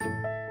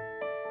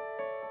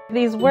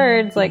These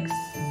words like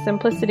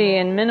simplicity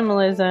and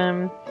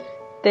minimalism,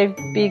 they've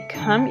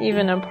become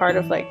even a part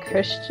of like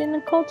Christian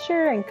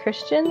culture and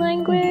Christian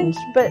language,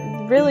 but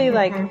really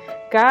like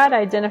God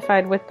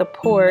identified with the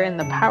poor and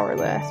the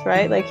powerless,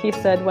 right? Like he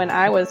said, when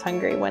I was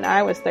hungry, when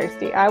I was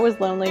thirsty, I was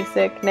lonely,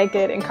 sick,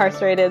 naked,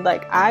 incarcerated,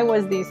 like I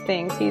was these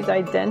things. He's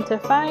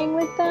identifying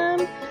with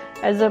them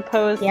as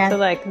opposed to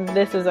like,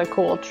 this is a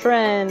cool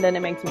trend and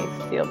it makes me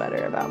feel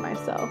better about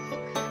myself.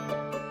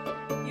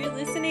 You're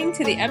listening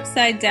to the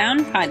Upside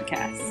Down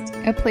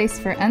Podcast, a place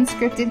for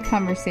unscripted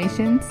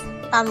conversations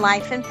on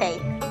life and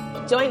faith.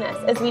 Join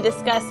us as we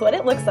discuss what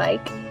it looks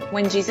like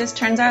when Jesus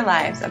turns our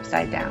lives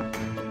upside down.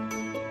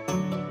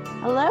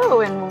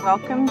 Hello, and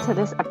welcome to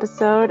this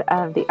episode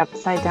of the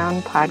Upside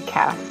Down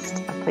Podcast,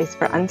 a place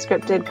for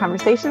unscripted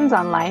conversations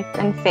on life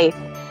and faith.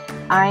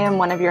 I am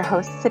one of your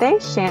hosts today,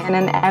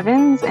 Shannon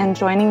Evans, and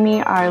joining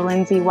me are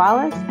Lindsay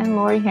Wallace and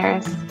Lori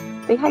Harris.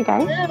 Say hi,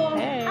 guys. Hello.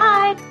 Hey.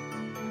 Hi.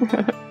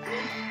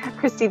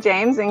 Christy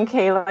James and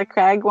Kayla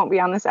Craig won't be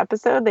on this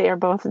episode. They are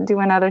both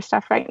doing other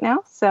stuff right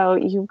now, so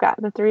you've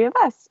got the three of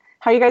us.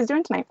 How are you guys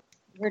doing tonight?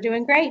 We're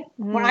doing great.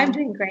 Well, I'm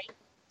doing great.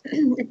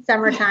 It's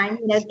summertime.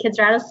 You know, kids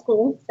are out of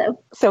school,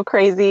 so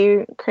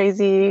crazier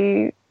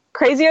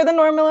than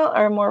normal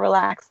or more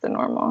relaxed than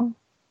normal?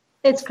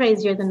 It's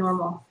crazier than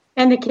normal.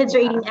 And the kids are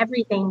eating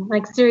everything.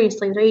 Like,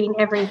 seriously, they're eating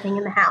everything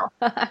in the house.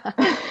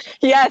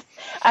 Yes,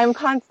 I'm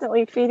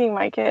constantly feeding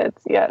my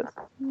kids. Yes.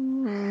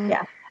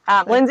 Yeah.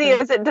 Lindsay,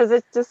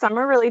 does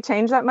summer really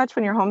change that much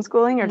when you're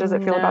homeschooling, or does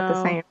it feel about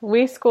the same?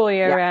 We school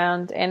year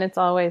round, and it's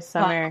always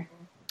summer.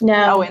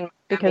 No,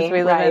 because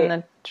we live in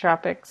the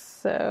tropics,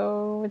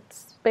 so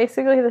it's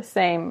basically the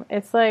same.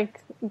 It's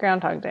like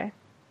Groundhog Day.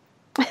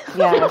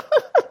 Yeah.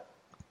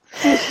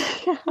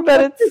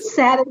 But it's the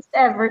saddest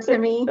ever to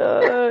me.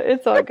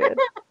 It's all good.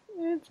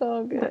 It's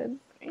all good.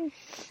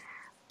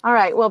 All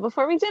right. Well,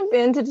 before we jump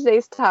into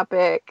today's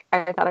topic,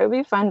 I thought it would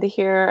be fun to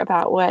hear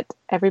about what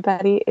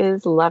everybody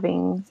is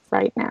loving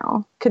right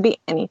now. Could be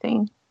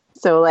anything.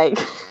 So, like,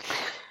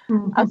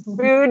 a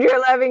food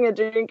you're loving, a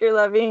drink you're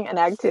loving, an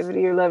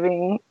activity you're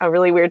loving, a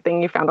really weird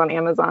thing you found on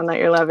Amazon that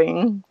you're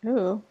loving.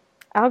 Ooh.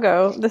 I'll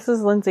go. This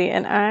is Lindsay,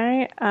 and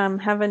I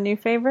have a new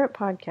favorite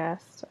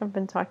podcast. I've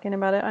been talking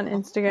about it on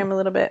Instagram a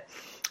little bit,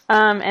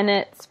 and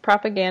it's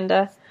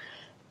Propaganda.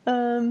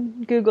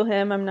 Google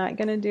him. I'm not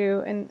going to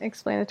do an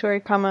explanatory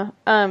comma.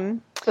 So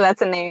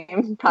that's a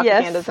name.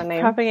 Propaganda's a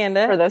name.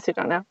 Propaganda. For those who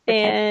don't know. Okay.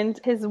 And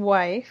his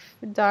wife,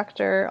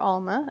 Dr.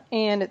 Alma,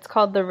 and it's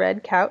called the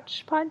Red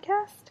Couch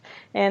Podcast,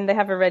 and they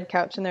have a red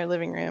couch in their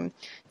living room.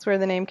 It's where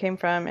the name came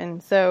from,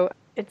 and so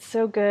it's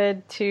so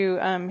good to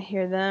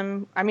hear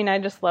them. I mean, I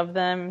just love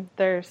them.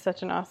 They're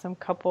such an awesome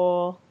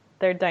couple.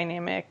 They're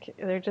dynamic.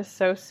 They're just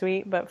so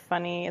sweet but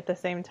funny at the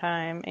same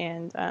time.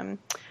 And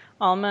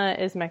Alma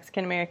is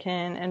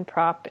Mexican-American and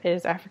Prop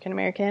is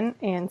African-American.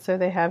 And so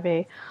they have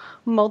a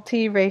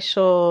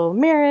multiracial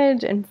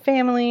marriage and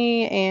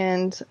family.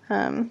 And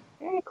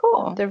very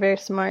cool. They're very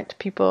smart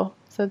people.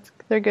 So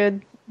they're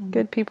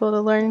good people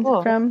to learn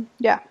from.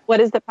 Yeah.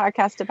 What is the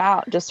podcast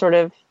about? Just sort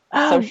of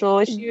social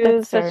issues?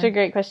 That's such a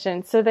great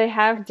question. So they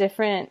have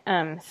different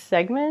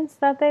segments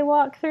that they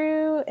walk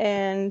through,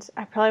 and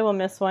I probably will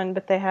miss one,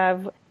 but they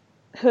have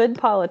Hood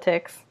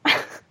Politics,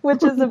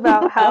 which is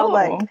about how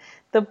like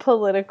the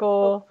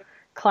political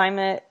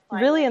climate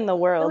really in the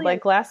world.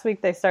 Like last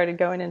week they started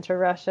going into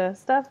Russia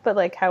stuff, but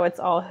like how it's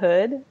all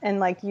hood, and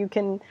like you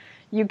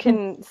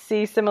can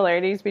see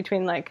similarities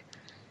between like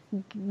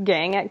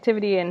gang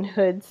activity and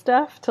hood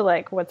stuff to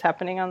like what's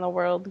happening on the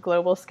world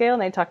global scale,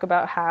 and they talk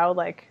about how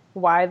like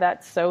why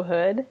that's so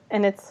hood,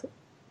 and it's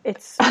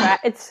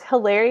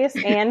hilarious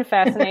and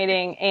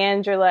fascinating,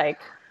 and you're like,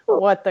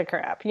 what the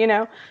crap, you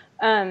know?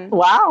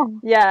 Wow.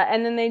 Yeah,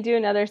 and then they do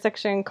another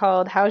section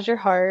called How's Your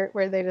Heart,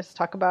 where they just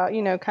talk about,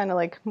 you know, kind of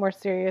like more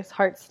serious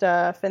heart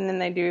stuff, and then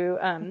they do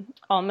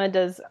Alma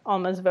does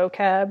Alma's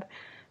vocab.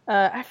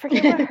 I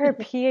forget what her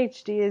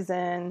PhD is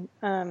in,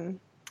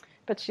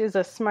 but she's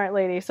a smart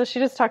lady, so she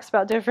just talks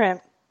about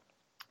different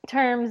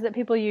terms that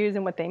people use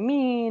and what they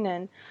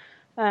mean,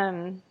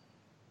 and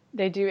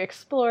they do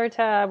Explore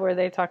tab where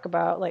they talk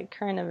about like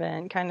current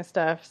event kind of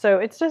stuff. So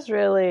it's just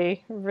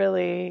really,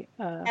 really...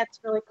 that's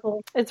really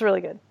cool. It's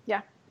really good. Yeah.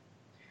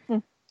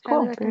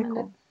 Cool. Very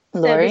cool. So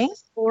Lori? this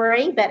is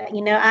Lori, but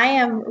you know, I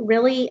am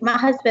really, my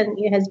husband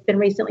has been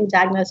recently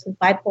diagnosed with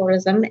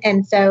bipolarism,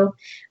 and so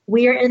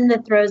we're in the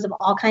throes of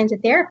all kinds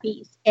of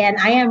therapies, and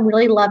I am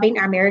really loving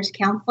our marriage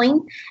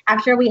counseling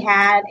after we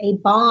had a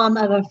bomb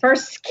of a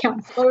first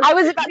counselor. I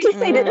was about to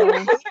say, did you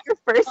have your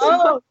first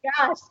Oh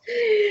gosh,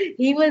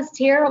 he was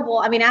terrible.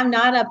 I mean, I'm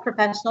not a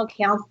professional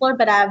counselor,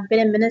 but I've been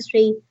in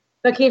ministry,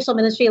 vocational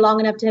ministry long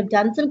enough to have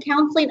done some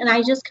counseling, and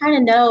I just kind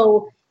of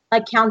know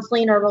like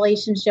counseling or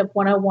relationship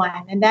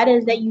 101. And that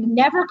is that you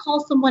never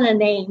call someone a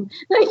name.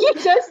 Like you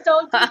just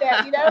don't do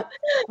that, you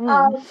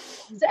know?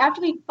 So after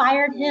we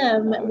fired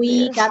him,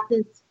 we got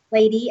this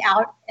lady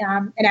out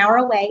an hour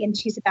away, and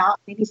she's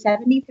about maybe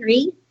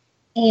 73.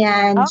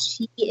 And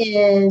she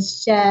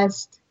is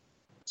just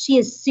She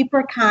is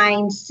super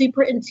kind,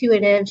 super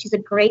intuitive. She's a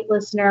great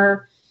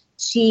listener.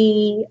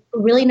 She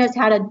really knows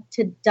how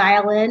to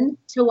dial in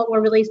to what we're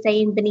really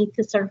saying beneath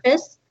the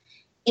surface.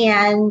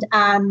 And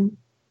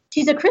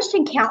she's a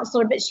Christian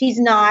counselor, but she's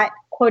not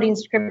quoting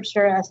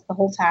scripture us the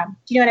whole time.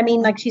 Do you know what I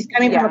mean? Like, she's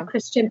coming from a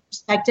Christian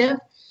perspective,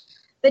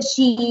 but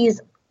she's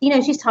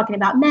talking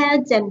about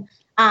meds and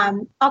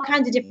all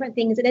kinds of different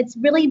things. And it's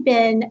really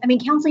been,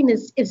 counseling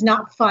is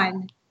not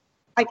fun.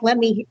 Like, let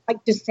me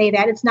just say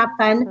that it's not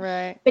fun,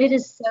 right? But it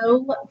is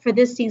so, for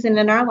this season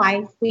in our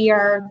life, we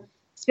are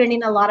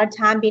spending a lot of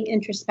time being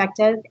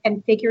introspective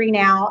and figuring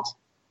out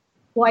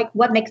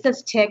what makes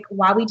us tick,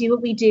 why we do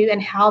what we do,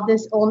 and how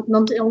this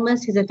mental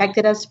illness has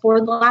affected us for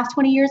the last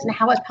 20 years and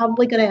how it's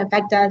probably going to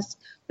affect us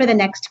for the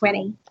next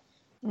 20.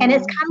 And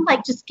it's kind of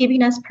like just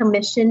giving us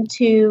permission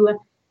to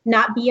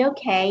not be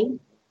okay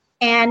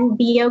and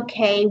be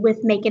okay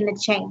with making the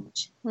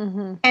change.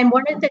 Mm-hmm. And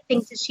one of the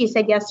things that she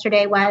said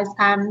yesterday was,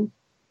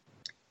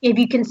 if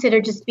you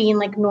consider just being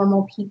like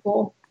normal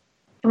people.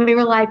 And we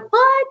were like,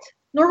 what?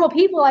 Normal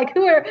people? Like,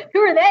 who are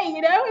they,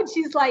 And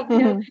she's like,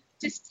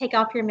 just take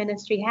off your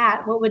ministry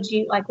hat. What would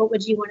you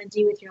want to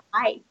do with your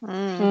life?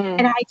 Mm.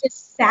 And I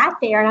just sat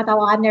there and I thought,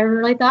 well, I've never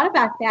really thought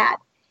about that.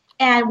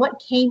 And what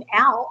came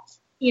out,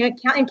 in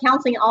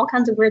counseling, all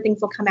kinds of weird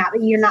things will come out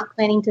that you're not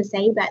planning to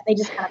say, but they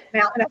just kind of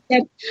come out. And I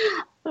said,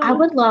 I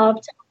would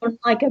love to own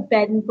like a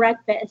bed and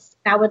breakfast.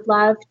 I would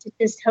love to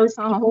just host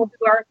people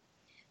who are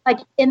like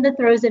in the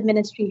throes of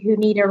ministry who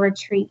need a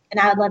retreat.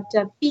 And I'd love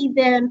to feed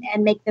them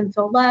and make them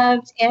feel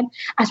loved. And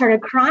I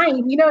started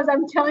crying, as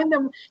I'm telling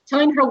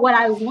her what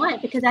I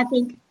want, because I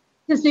think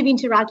just moving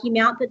to Rocky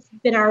Mount, that's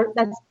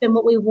been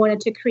what we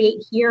wanted to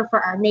create here for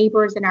our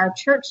neighbors and our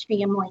church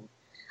family.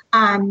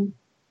 And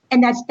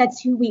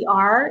that's who we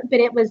are. But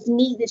it was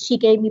neat that she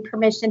gave me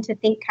permission to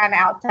think kind of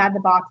outside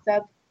the box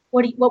of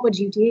what would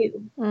you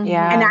do?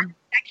 Yeah. And that kind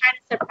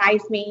of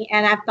surprised me.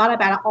 And I've thought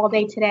about it all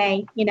day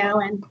today, and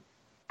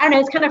I don't know,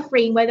 it's kind of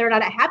freeing whether or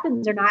not it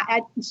happens or not.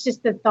 It's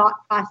just the thought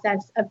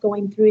process of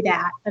going through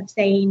that, of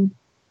saying,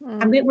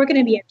 we're going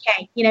to be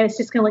okay. It's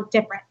just going to look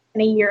different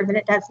in a year than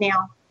it does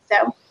now.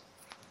 So.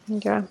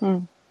 Yeah.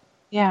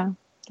 Yeah.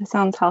 That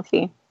sounds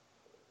healthy.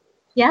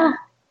 Yeah.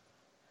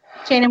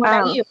 Shannon, what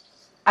about you?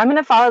 I'm going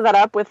to follow that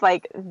up with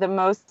like the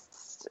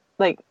most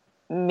like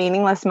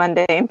meaningless,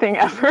 mundane thing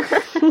ever.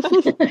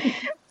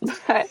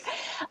 But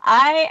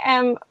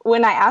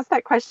when I asked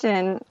that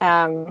question,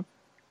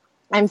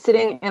 I'm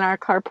sitting in our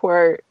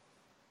carport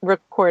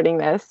recording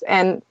this,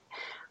 and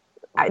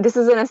this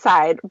is an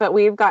aside, but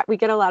we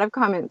get a lot of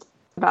comments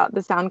about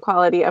the sound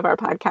quality of our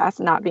podcast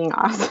not being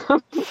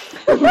awesome.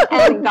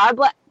 And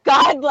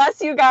God bless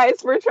you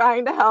guys for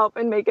trying to help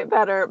and make it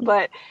better.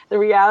 But the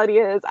reality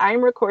is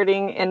I'm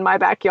recording in my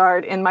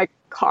backyard in my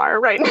car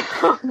right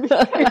now.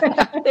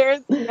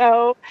 There's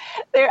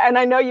and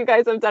I know you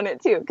guys have done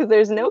it too, because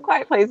there's no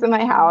quiet place in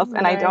my house.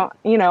 And I don't,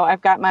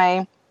 I've got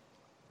my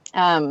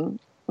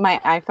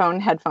iPhone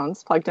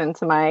headphones plugged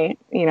into my,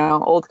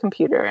 old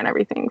computer and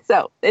everything.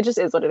 So it just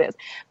is what it is.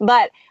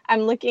 But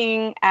I'm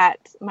looking at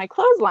my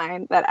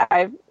clothesline that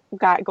I've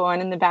got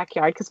going in the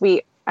backyard, because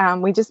we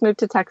just moved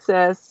to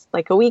Texas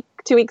like 2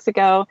 weeks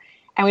ago,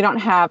 and we don't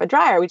have a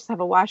dryer. We just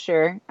have a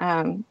washer.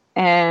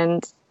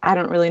 And I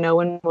don't really know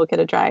when we'll get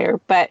a dryer,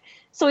 but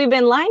so we've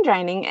been line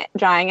drying.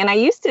 And I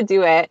used to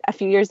do it a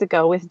few years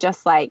ago with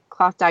just like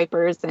cloth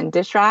diapers and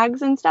dish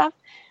rags and stuff.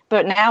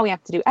 But now we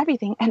have to do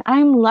everything, and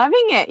I'm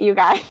loving it, you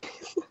guys.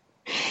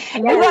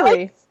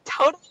 Really? It's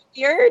totally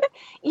weird.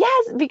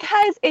 Yes,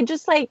 because it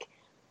just like,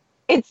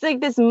 it's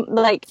like this,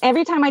 like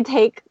every time I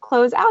take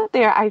clothes out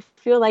there, I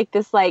feel like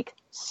this like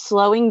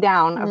slowing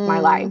down of my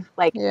life.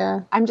 Like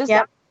I'm just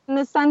in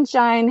the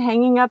sunshine,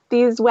 hanging up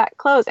these wet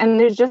clothes, and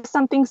there's just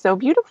something so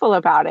beautiful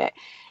about it.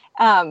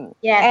 And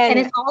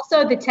it's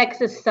also the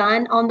Texas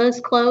sun on those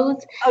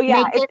clothes. Oh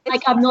yeah, make it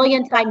like a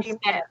million times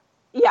better.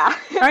 Yeah.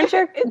 Are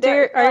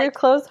your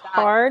clothes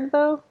hard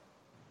though?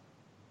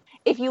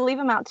 If you leave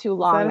them out too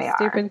long, they are.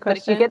 Stupid question. But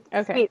if you get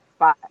the sweet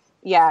spot,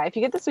 if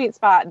you get the sweet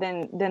spot,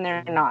 then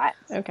they're not.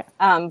 Okay.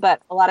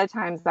 But a lot of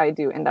times I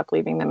do end up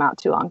leaving them out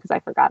too long because I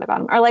forgot about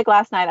them. Or like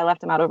last night, I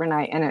left them out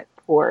overnight and it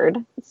poured.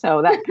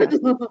 So that kind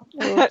of.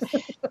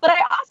 But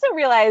I also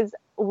realized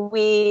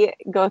we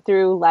go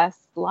through less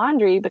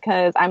laundry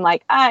because I'm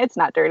like, it's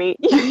not dirty.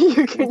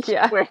 You can keep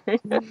wearing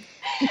it.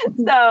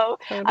 So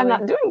totally. I'm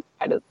not doing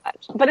quite as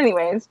much. But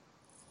anyways,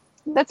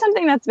 that's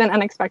something that's been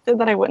unexpected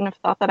that I wouldn't have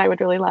thought that I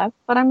would really love,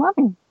 but I'm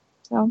loving.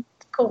 So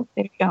cool.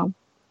 There you go.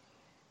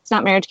 It's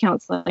not marriage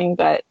counseling,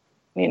 but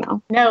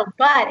No,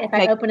 but if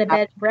I open a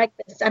bed and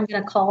breakfast, I'm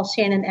going to call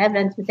Shannon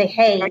Evans and say,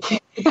 hey,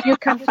 could you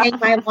come take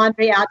my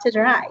laundry out to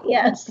dry?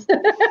 Yes.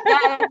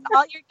 Yes,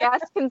 all your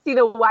guests can see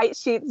the white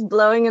sheets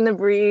blowing in the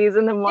breeze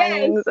in the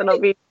mornings. Yes. It'll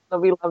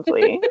be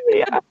lovely.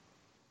 Yeah.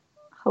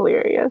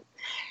 Hilarious.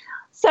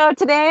 So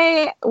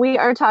today we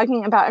are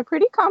talking about a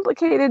pretty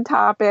complicated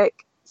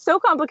topic. So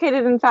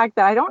complicated, in fact,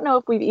 that I don't know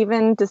if we've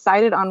even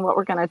decided on what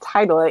we're going to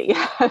title it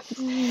yet.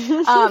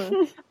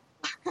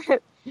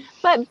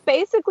 But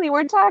basically,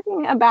 we're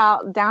talking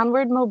about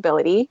downward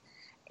mobility.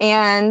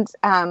 and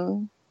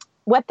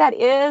what that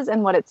is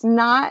and what it's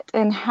not,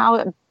 and how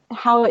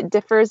it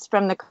differs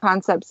from the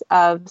concepts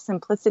of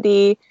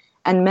simplicity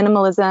and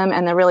minimalism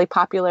and the really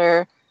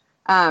popular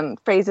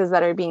phrases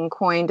that are being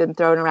coined and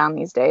thrown around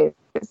these days.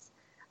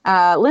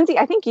 Lindsay,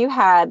 I think you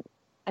had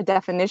a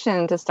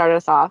definition to start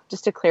us off,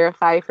 just to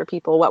clarify for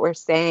people what we're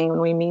saying when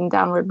we mean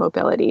downward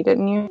mobility,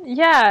 didn't you?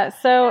 Yeah,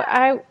 so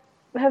I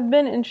have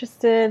been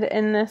interested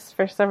in this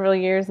for several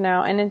years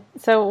now, and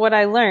so what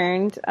I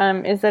learned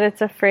is that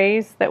it's a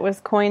phrase that was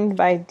coined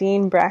by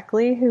Dean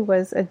Brackley, who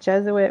was a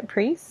Jesuit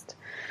priest.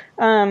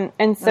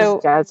 And so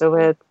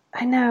Jesuit.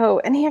 I know,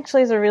 and he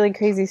actually has a really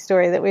crazy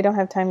story that we don't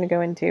have time to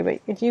go into,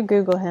 but if you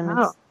Google him,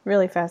 it's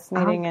really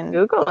fascinating and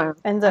Google him.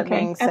 Ends up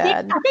being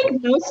sad. I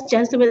think most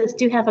Jesuits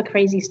do have a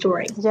crazy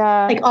story.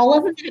 Yeah. Like all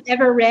of them that I've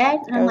ever read,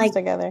 I'm like,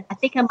 together. I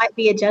think I might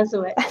be a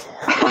Jesuit.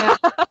 I've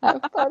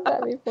thought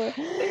that before.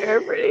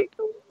 They're pretty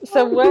cool.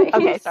 So what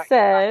he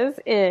says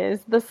is,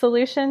 the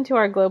solution to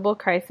our global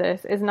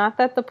crisis is not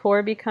that the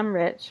poor become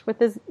rich,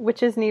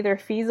 which is neither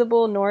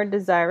feasible nor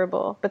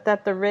desirable, but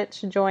that the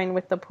rich join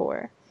with the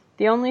poor.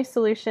 The only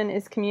solution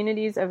is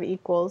communities of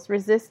equals,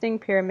 resisting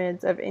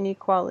pyramids of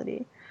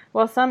inequality.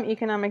 While some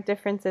economic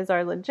differences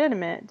are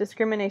legitimate,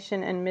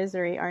 discrimination and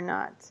misery are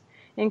not.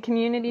 In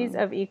communities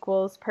of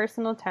equals,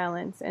 personal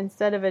talents,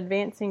 instead of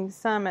advancing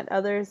some at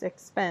others'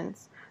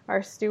 expense,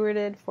 are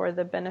stewarded for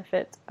the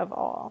benefit of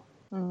all.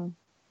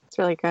 It's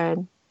really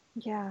good.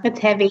 Yeah. It's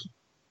heavy.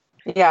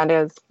 Yeah, it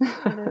is.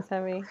 It is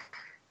heavy.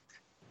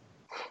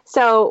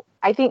 So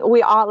I think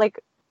we all, like,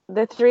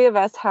 the three of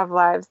us have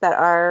lives that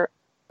are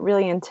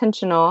really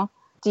intentional.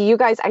 Do you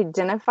guys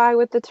identify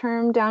with the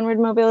term downward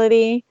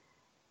mobility?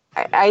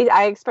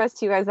 I expressed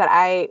to you guys that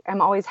I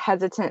am always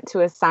hesitant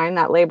to assign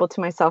that label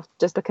to myself,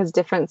 just because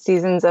different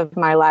seasons of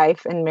my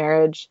life and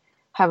marriage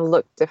have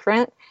looked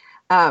different.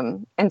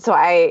 And so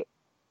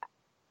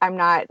I'm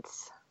not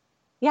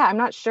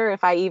sure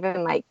if I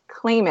even like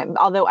claim it,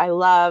 although I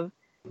love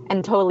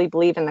and totally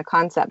believe in the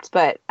concept.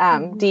 But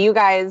do you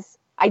guys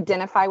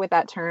identify with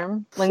that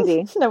term,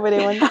 Lindsay? Nobody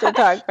wants to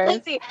talk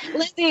first. Lindsay,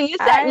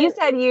 you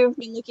said you've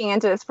been looking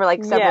into this for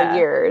like several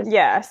years.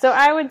 Yeah, so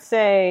I would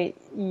say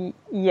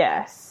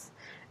yes.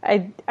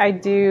 I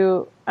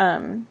do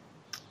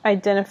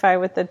identify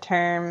with the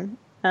term,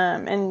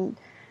 and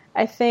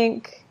I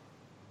think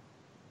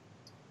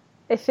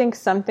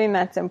something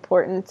that's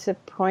important to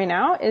point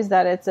out is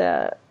that it's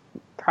a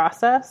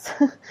process.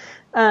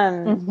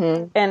 And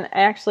I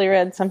actually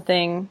read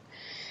something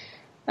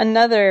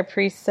another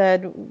priest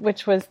said,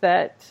 which was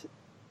that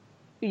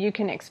you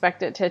can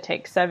expect it to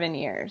take 7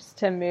 years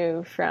to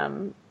move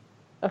from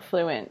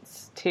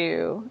affluence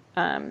to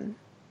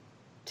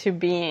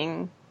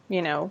being,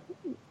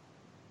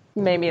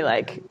 maybe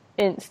like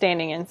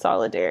standing in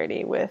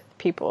solidarity with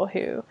people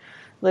who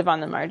live on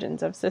the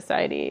margins of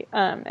society.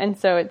 And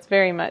so it's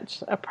very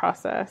much a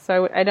process.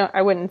 So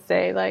I wouldn't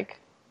say like,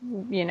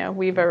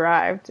 we've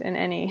arrived in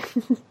any,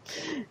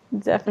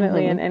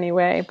 definitely in any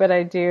way, but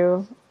I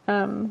do,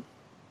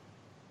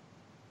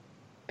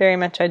 very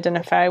much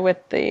identify with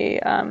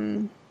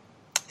the,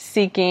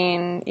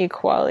 seeking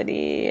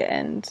equality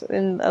and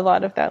in a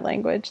lot of that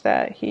language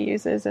that he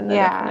uses in the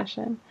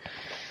definition.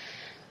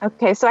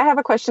 Okay, so I have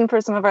a question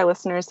for some of our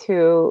listeners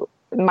who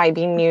might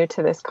be new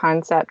to this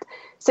concept.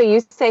 So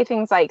you say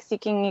things like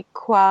seeking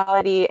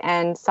equality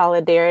and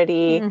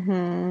solidarity.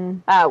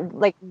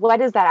 Like, what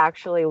does that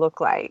actually look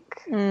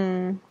like?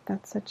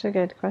 That's such a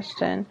good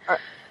question.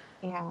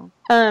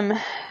 Yeah.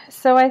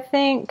 So I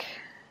think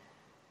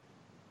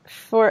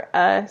for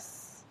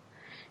us,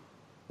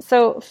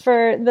 so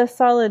for the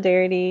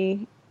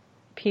solidarity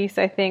piece,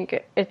 I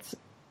think it's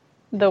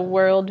the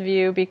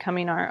worldview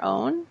becoming our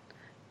own.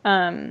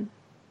 And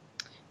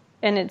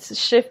it's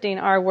shifting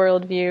our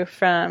worldview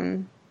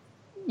from,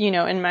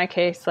 in my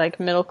case, like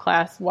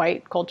middle-class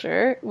white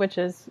culture, which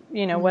is,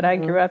 what I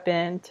grew up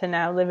in, to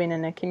now living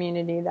in a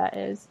community that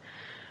is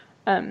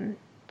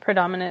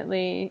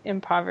predominantly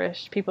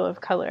impoverished people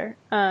of color.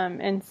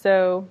 And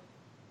so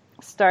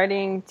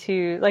starting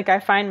to, like, I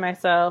find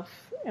myself,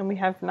 and we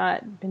have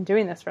not been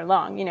doing this for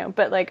long,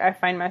 but like I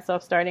find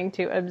myself starting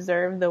to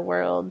observe the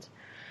world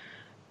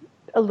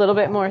a little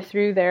bit more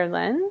through their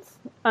lens.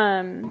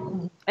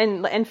 And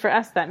for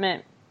us that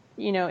meant,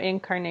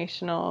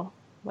 incarnational,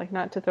 like,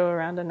 not to throw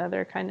around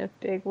another kind of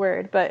big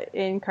word, but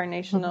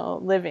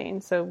incarnational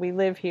living. So we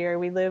live here,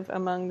 we live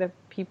among the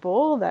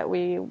people that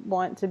we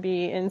want to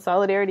be in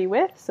solidarity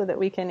with so that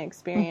we can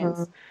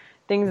experience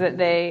things that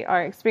they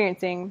are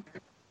experiencing.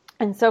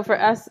 And so for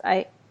us,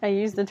 I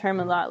use the term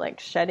a lot, like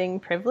shedding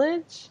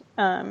privilege.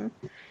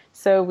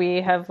 So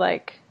we have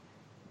like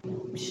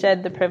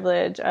shed the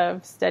privilege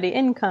of steady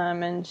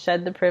income and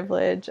shed the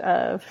privilege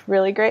of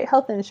really great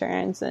health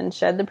insurance and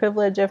shed the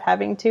privilege of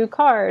having 2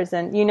 cars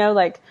and,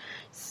 like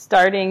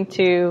starting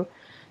to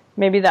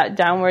maybe that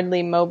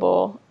downwardly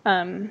mobile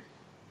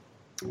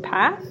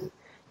path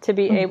to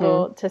be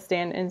able to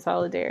stand in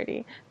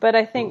solidarity. But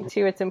I think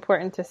too, it's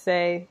important to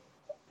say,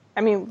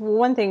 I mean,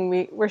 one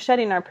thing we're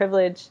shedding our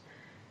privilege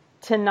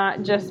to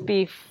not just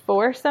be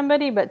for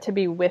somebody, but to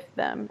be with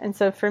them. And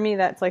so for me,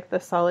 that's like the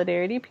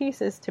solidarity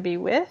piece, is to be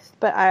with.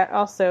 But I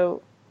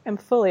also am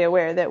fully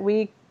aware that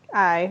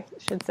I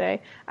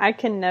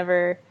can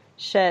never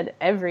shed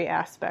every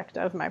aspect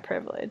of my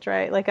privilege,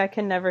 right? Like I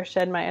can never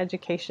shed my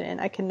education.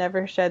 I can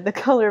never shed the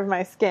color of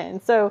my skin.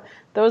 So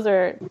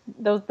there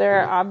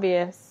are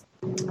obvious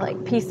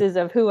like pieces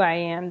of who I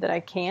am that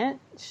I can't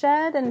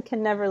shed and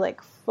can never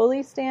like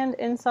fully stand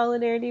in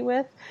solidarity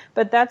with.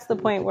 But that's the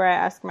point where I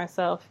ask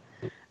myself,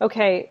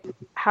 okay,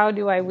 how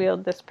do I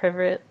wield this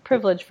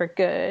privilege for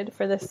good,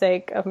 for the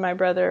sake of my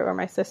brother or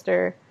my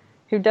sister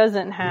who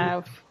doesn't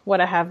have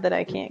what I have that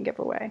I can't give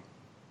away?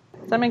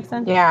 Does that make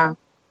sense? Yeah.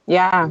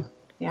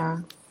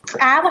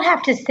 I would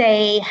have to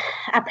say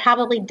I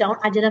probably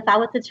don't identify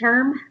with the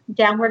term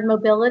downward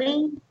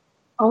mobility,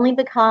 only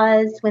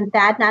because when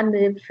Thad and I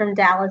moved from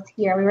Dallas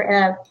here, we were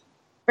in a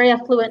very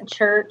affluent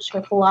church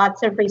with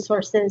lots of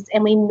resources,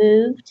 and we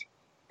moved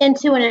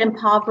into an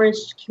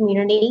impoverished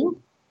community.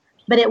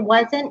 But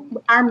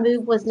our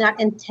move was not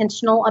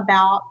intentional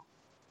about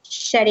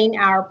shedding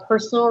our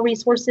personal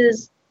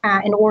resources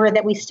in order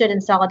that we stood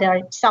in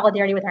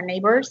solidarity with our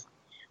neighbors.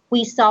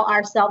 We saw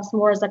ourselves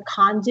more as a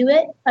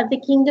conduit of the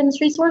kingdom's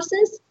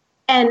resources.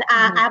 And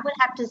I would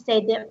have to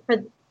say that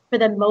for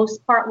the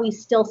most part, we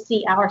still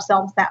see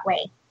ourselves that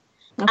way.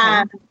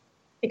 Okay.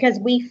 Because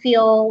we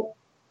feel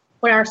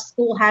when our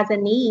school has a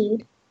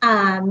need,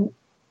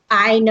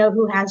 I know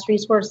who has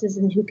resources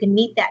and who can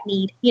meet that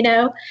need,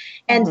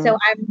 And so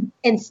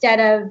instead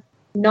of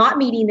not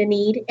meeting the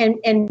need and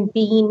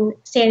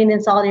standing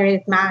in solidarity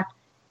with my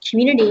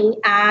community,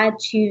 I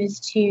choose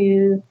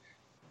to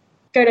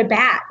go to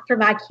bat for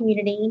my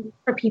community,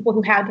 for people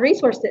who have the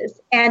resources.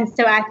 And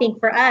so I think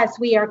for us,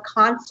 we are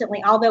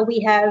constantly, although we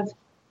have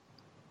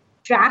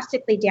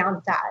drastically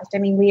downsized. I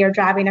mean, we are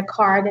driving a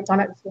car that's on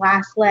its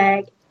last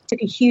leg,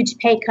 took a huge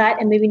pay cut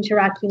and moving to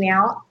Rocky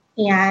Mount,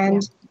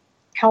 and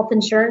health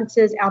insurance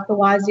is out the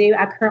wazoo.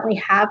 I currently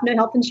have no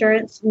health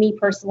insurance, me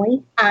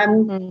personally.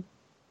 I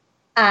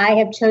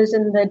have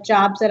chosen the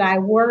jobs that I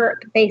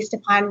work based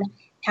upon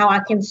how I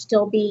can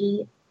still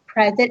be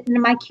present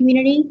in my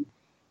community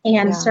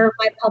and serve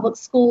my public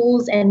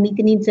schools and meet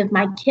the needs of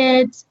my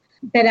kids.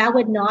 But I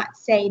would not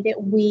say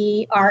that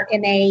we are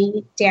in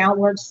a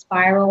downward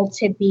spiral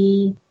to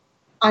be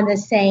on the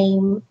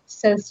same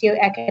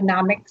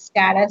socioeconomic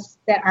status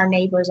that our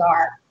neighbors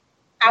are.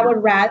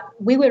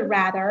 We would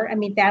rather, I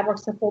mean, Dad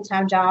works a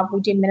full-time job. We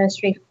do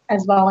ministry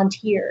as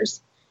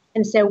volunteers.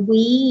 And so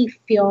we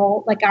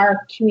feel like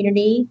our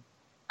community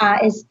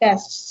is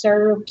best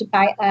served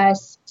by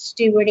us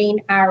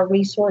stewarding our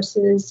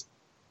resources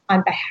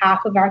on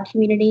behalf of our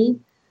community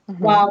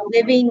while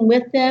living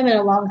with them and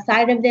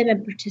alongside of them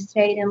and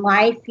participating in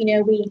life.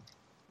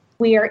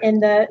 We are in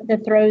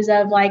the throes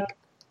of like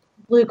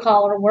blue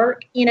collar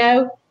work,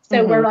 so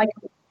we're like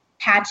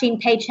patching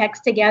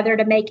paychecks together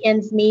to make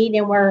ends meet,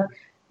 and we're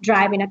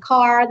driving a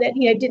car that,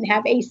 didn't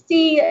have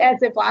AC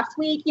as of last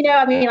week,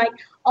 like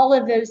all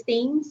of those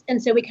things.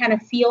 And so we kind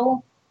of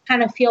feel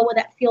what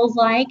that feels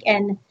like,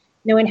 and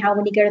knowing how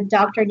when you go to the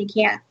doctor and you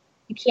can't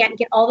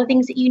get all the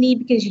things that you need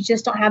because you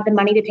just don't have the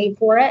money to pay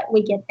for it.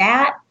 We get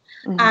that.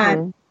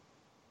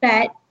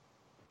 But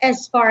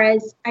as far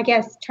as, I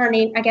don't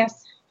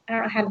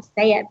know how to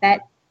say it,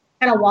 but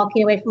kind of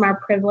walking away from our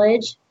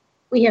privilege,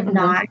 we have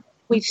not.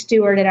 We've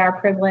stewarded our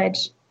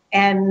privilege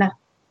and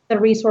the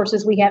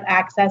resources we have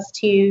access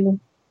to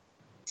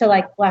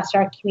like bless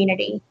our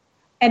community.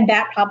 And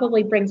that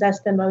probably brings us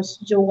the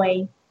most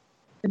joy,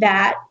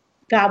 that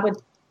God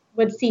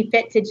would see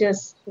fit to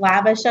just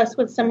lavish us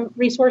with some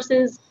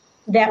resources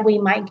that we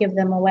might give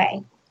them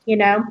away,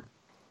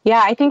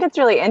 Yeah, I think it's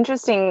really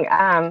interesting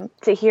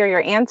to hear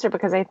your answer,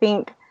 because I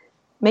think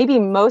maybe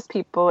most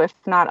people, if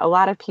not a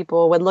lot of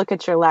people, would look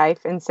at your life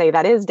and say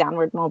that is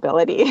downward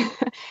mobility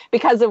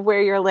because of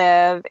where you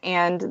live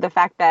and the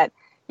fact that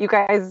you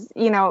guys,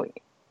 no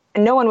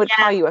one would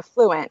call you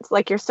affluent.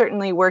 Like, you're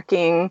certainly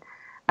working,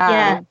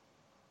 it's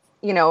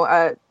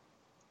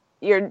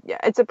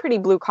a pretty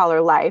blue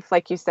collar life,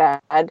 like you said.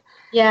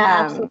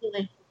 Yeah,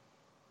 absolutely.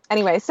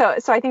 Anyway, so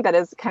I think that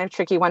is kind of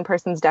tricky. One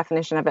person's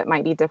definition of it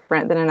might be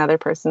different than another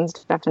person's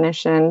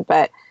definition,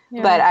 but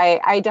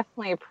I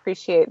definitely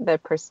appreciate the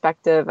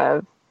perspective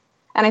of,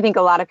 and I think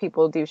a lot of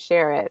people do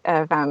share it,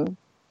 of,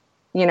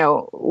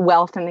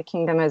 wealth in the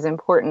kingdom is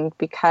important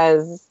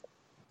because,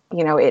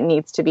 it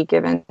needs to be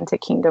given to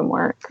kingdom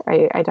work.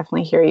 I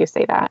definitely hear you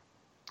say that.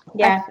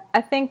 Yeah.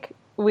 I think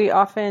we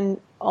often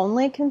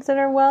only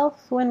consider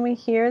wealth when we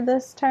hear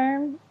this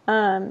term,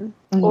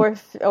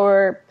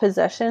 or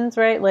possessions,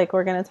 right? Like,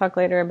 we're going to talk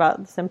later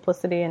about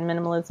simplicity and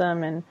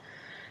minimalism and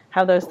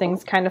how those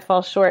things kind of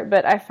fall short.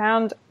 But I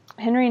found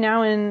Henry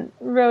Nouwen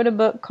wrote a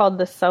book called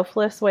The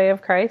Selfless Way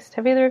of Christ.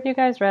 Have either of you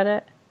guys read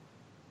it?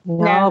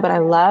 No, but I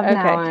love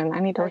Nouwen. I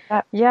need to look it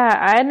up. Yeah,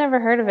 I had never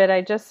heard of it. I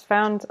just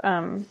found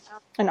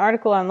an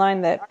article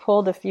online that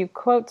pulled a few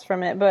quotes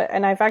from it,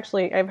 and I've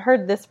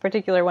heard this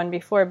particular one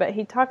before, but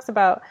he talks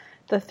about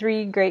the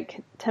 3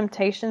 great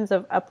temptations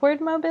of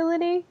upward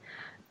mobility.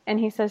 and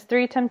he says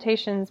 3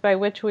 temptations by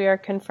which we are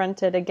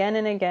confronted again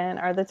and again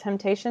are the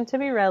temptation to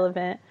be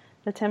relevant,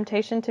 the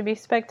temptation to be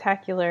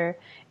spectacular,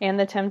 and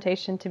the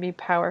temptation to be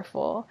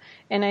powerful.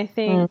 And I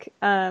think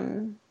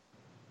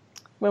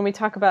when we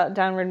talk about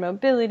downward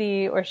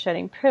mobility or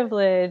shedding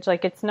privilege,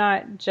 like it's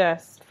not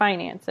just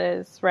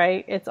finances,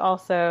 right? It's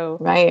also,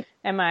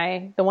 am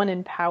I the one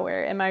in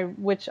power?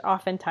 Which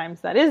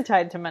oftentimes that is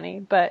tied to money,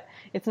 but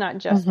it's not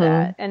just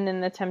that. And then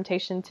the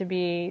temptation to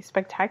be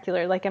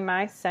spectacular, like, am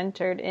I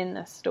centered in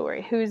the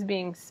story? Who's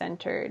being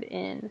centered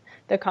in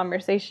the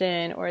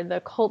conversation or the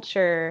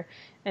culture?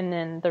 And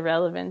then the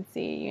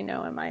relevancy,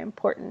 am I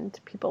important?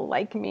 People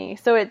like me.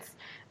 So it's,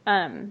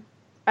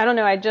 I don't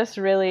know. I just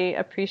really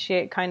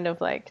appreciate kind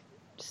of like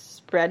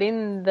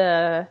spreading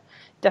the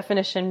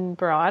definition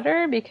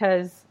broader,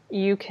 because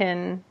you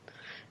can,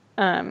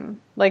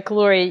 like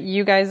Lori,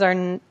 you guys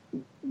are,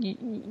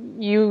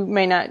 you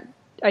may not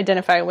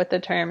identify with the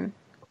term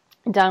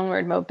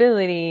downward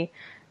mobility,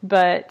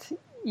 but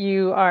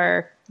you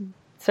are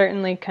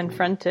certainly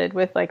confronted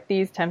with like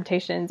these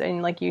temptations.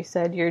 And like you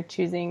said, you're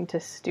choosing to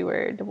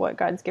steward what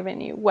God's given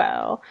you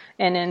well.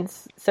 And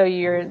so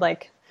you're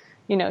like,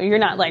 you're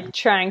not like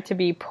trying to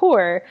be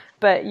poor,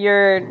 but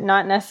you're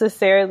not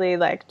necessarily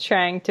like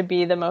trying to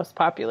be the most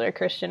popular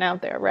Christian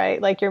out there, right?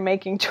 Like you're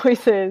making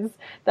choices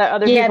that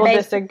other people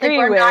disagree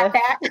with. Not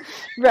that.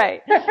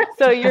 Right.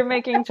 So you're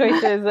making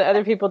choices that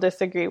other people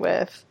disagree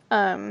with,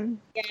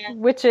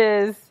 which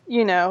is,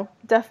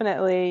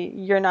 definitely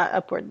you're not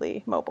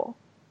upwardly mobile.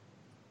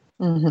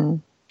 Mm-hmm.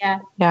 Yeah.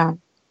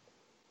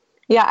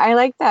 I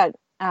like that.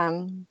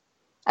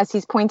 As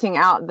he's pointing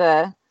out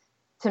the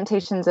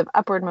temptations of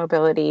upward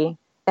mobility,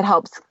 it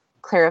helps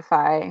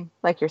clarify,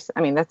 like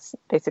that's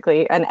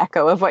basically an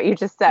echo of what you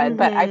just said,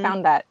 but I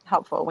found that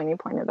helpful when you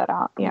pointed that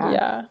out.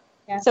 Yeah.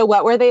 So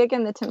what were they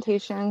again, the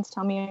temptations?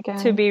 Tell me again.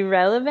 To be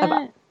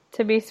relevant,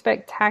 to be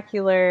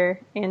spectacular,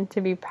 and to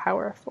be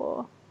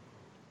powerful.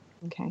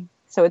 Okay.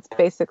 So it's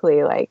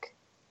basically like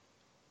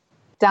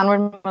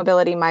downward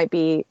mobility might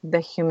be the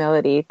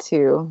humility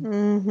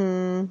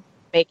to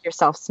make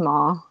yourself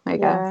small, I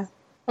guess.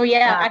 Oh,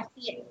 yeah. I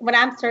see it when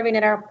I'm serving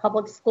at our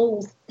public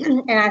schools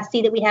and I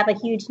see that we have a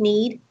huge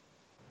need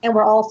and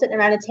we're all sitting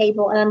around a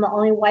table and I'm the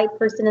only white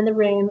person in the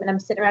room and I'm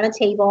sitting around a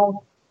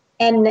table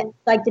and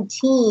like the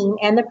team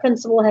and the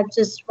principal have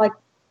just like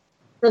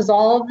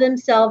resolved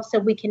themselves so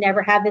we can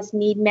never have this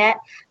need met.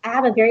 I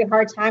have a very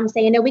hard time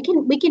saying, no, we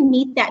can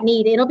meet that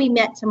need. It'll be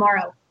met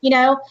tomorrow.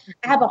 I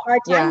have a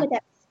hard time with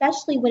that,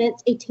 especially when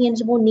it's a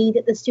tangible need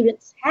that the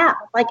students have,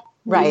 like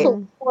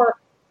pencil or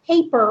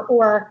paper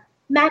or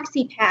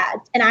maxi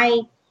pads.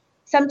 And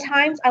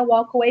sometimes I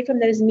walk away from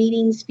those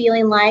meetings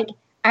feeling like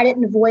I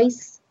didn't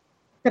voice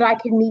that I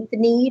could meet the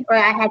need, or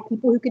I had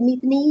people who could meet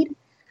the need.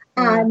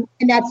 And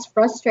that's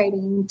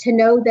frustrating to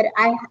know that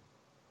I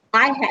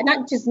had,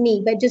 not just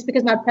me, but just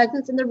because my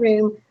presence in the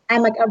room,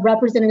 I'm like a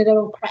representative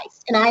of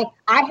Christ. And I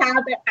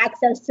have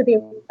access to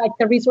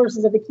the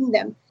resources of the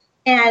kingdom,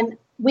 and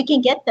we can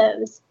get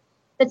those.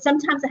 But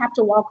sometimes I have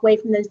to walk away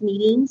from those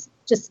meetings,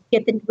 just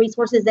get the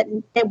resources that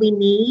we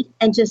need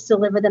and just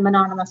deliver them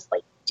anonymously.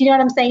 Do you know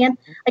what I'm saying?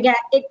 Again,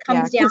 it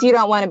comes down. Because you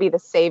don't want to be the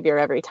savior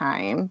every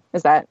time.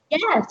 Is that?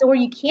 Yes, or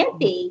you can't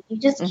be. You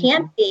just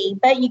can't be.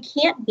 But you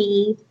can't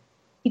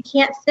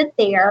sit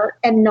there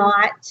and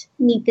not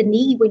meet the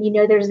need when you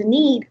know there's a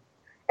need.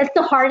 That's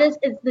the hardest,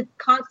 is the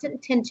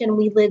constant tension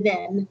we live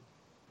in.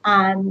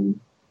 I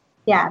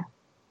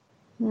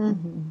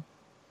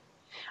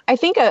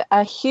think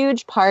a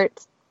huge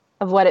part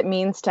of what it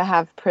means to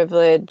have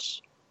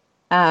privilege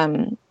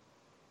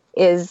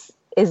is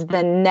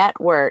the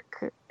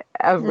network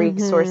of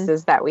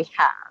resources that we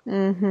have.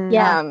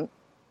 And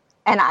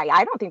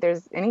I don't think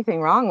there's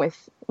anything wrong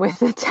with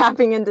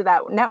tapping into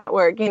that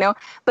network,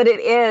 but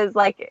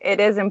it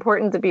is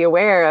important to be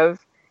aware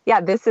of,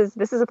 this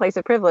is a place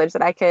of privilege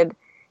that I could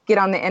get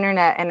on the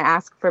internet and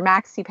ask for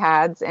maxi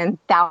pads and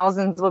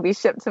thousands will be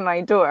shipped to my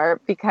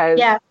door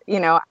because,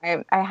 I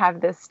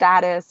have this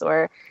status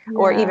or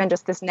even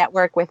just this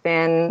network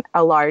within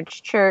a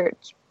large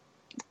church.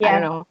 I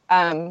don't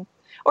know.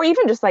 Or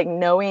even just like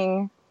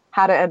knowing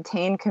how to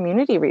obtain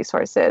community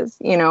resources,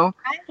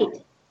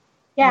 Right.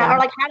 Yeah. Or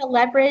like how to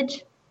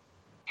leverage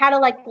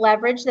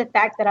the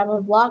fact that I'm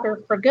a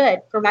blogger for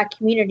good for my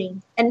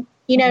community and,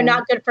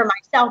 not good for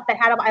myself, but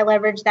how do I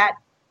leverage that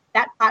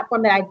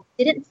platform that I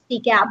didn't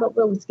seek out, but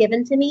what was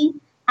given to me?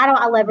 How do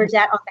I leverage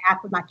that on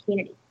behalf of my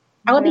community?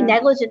 I would be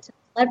negligent to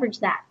leverage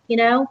that,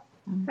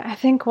 I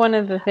think one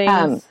of the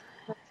things,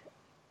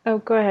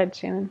 go ahead,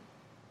 Shannon.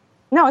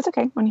 No, it's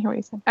okay. I want to hear what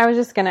you said. I was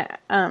just going to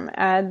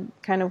add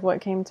kind of what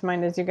came to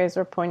mind as you guys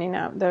were pointing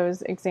out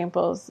those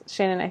examples.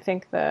 Shannon, I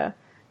think the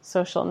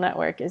social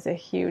network is a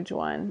huge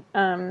one.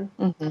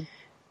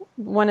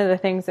 One of the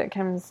things that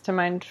comes to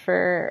mind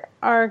for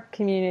our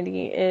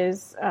community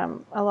is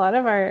a lot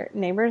of our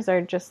neighbors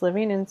are just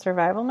living in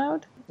survival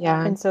mode.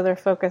 Yeah. And so they're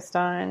focused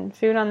on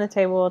food on the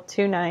table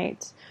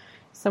tonight,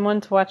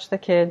 someone to watch the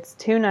kids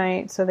 2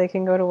 nights so they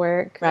can go to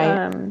work,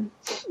 Right.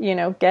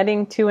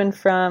 Getting to and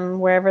from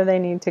wherever they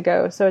need to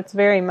go. So it's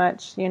very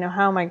much,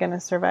 how am I going to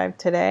survive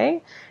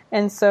today?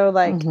 And so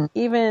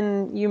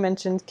even you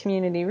mentioned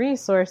community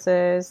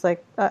resources,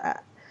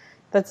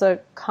 that's a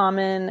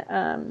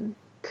common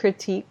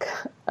critique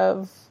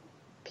of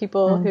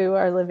people who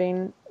are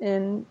living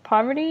in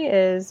poverty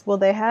is, well,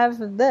 they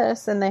have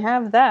this and they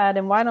have that,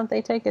 and why don't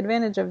they take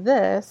advantage of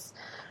this?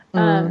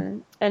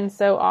 And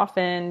so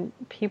often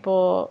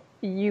people,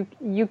 you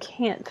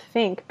can't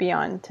think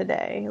beyond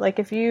today. Like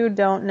if you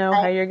don't know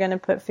how you're going to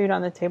put food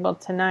on the table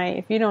tonight,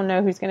 if you don't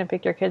know who's going to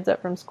pick your kids up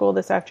from school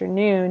this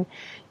afternoon,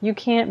 you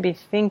can't be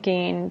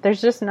thinking. There's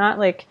just not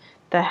like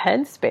the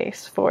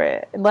headspace for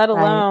it, let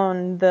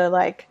alone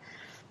the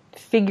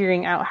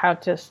figuring out how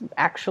to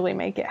actually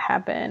make it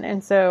happen.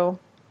 And so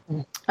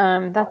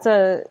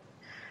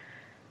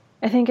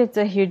I think it's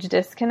a huge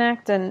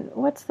disconnect. And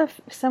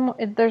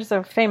there's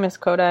a famous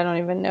quote, I don't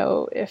even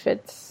know if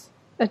it's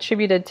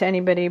attributed to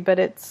anybody, but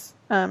it's,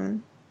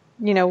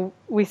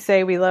 we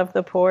say we love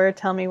the poor,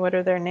 tell me what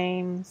are their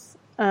names.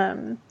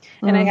 And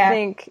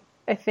I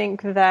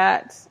think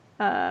that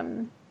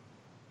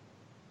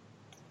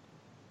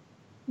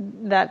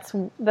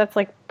that's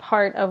like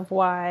part of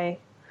why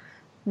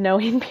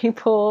knowing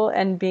people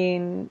and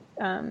being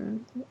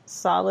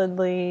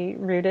solidly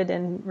rooted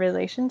in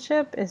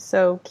relationship is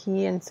so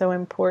key and so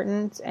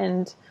important.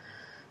 And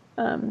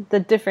the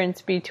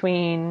difference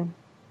between,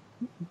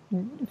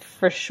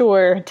 for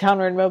sure,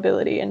 downward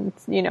mobility and,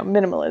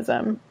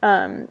 minimalism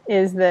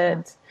is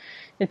that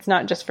it's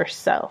not just for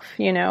self,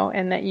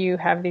 and that you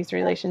have these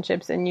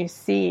relationships and you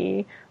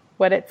see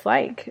what it's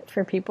like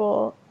for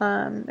people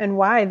and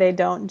why they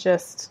don't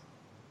just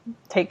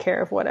take care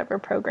of whatever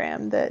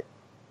program that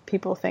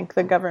people think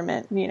the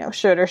government,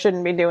 should or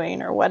shouldn't be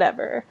doing or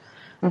whatever.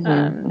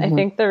 I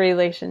think the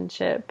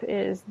relationship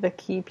is the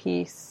key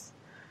piece.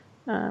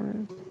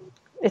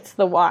 It's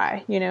the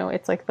why,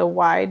 it's like the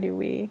why do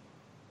we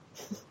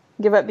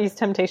give up these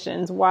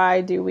temptations?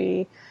 Why do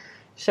we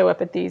show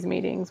up at these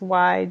meetings?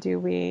 Why do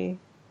we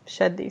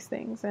shed these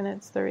things? And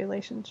it's the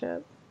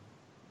relationship.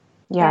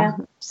 Yeah.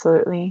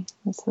 Absolutely.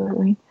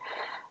 Absolutely.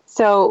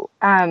 So,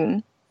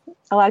 a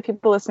lot of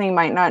people listening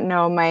might not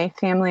know, my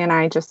family and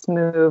I just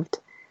moved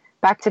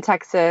back to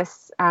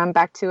Texas,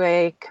 back to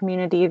a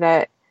community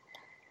that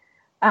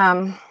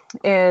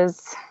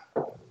is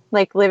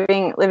like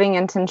living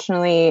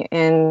intentionally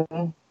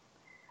in,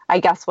 I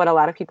guess what a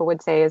lot of people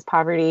would say is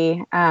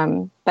poverty,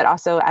 but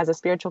also as a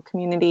spiritual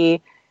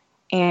community,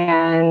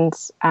 and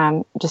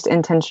just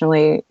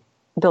intentionally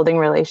building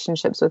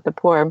relationships with the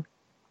poor.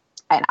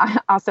 And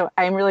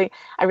I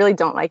really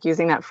don't like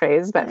using that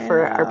phrase, but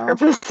for our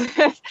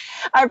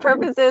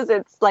purposes,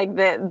 it's like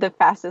the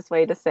fastest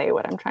way to say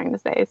what I'm trying to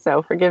say.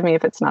 So forgive me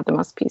if it's not the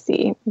most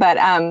PC, but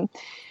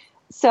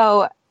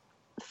so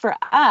for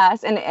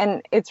us,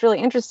 and it's really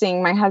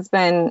interesting. My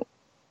husband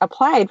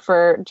applied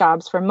for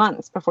jobs for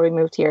months before we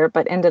moved here,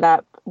 but ended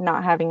up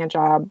not having a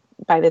job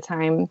by the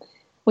time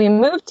we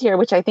moved here,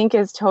 which I think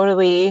is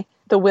totally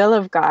the will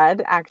of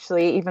God,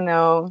 actually, even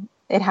though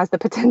it has the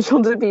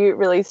potential to be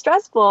really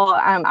stressful.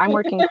 I'm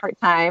working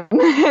part-time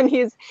and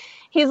he's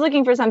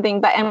looking for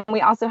something, and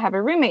we also have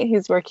a roommate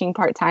who's working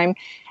part-time,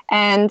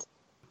 and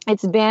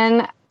it's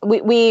been,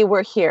 we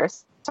were here.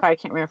 Sorry, I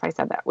can't remember if I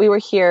said that. We were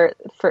here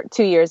for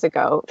 2 years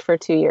ago for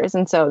 2 years.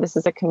 And so this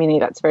is a community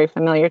that's very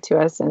familiar to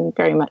us and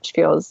very much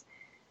feels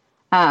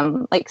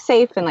like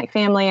safe and like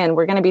family, and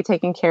we're going to be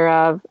taken care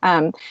of.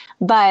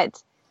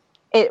 But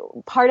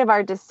part of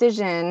our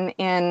decision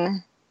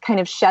in kind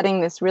of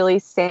shedding this really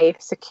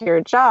safe, secure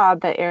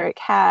job that Eric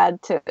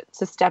had to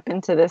step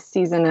into this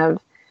season of,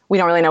 we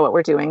don't really know what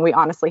we're doing. We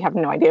honestly have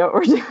no idea what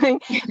we're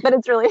doing, but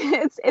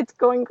it's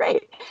going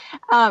great.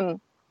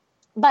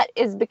 But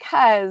is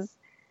because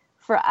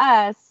for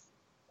us,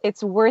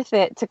 it's worth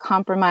it to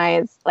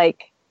compromise.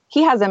 Like,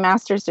 he has a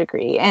master's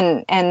degree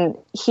and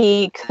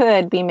he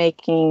could be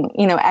making,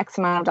 X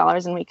amount of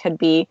dollars, and we could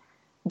be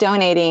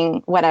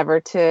donating whatever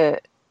to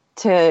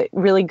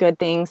really good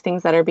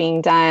things that are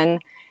being done.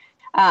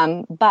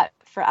 But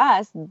for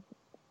us,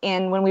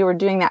 and when we were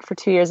doing that for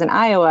 2 years in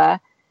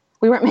Iowa,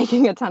 we weren't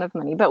making a ton of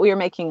money, but we were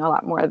making a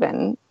lot more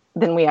than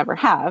we ever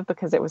have,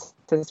 because it was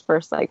his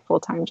first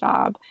full-time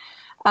job.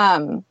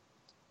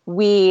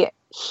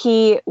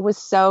 He was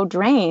so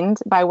drained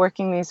by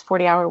working these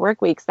 40-hour work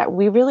weeks that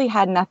we really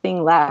had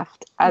nothing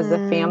left as a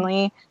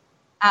family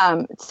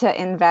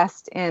to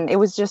invest in. It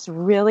was just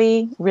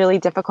really, really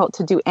difficult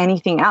to do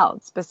anything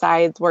else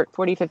besides work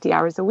 40, 50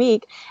 hours a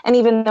week. And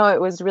even though it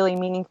was really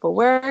meaningful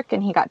work,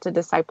 and he got to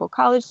disciple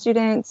college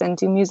students and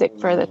do music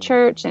for the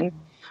church and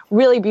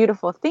really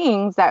beautiful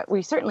things that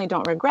we certainly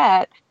don't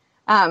regret,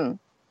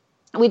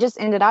 we just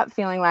ended up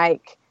feeling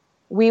like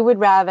we would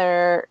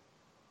rather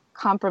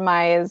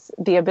compromise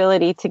the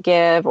ability to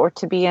give or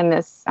to be in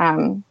this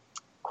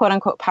quote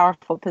unquote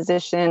powerful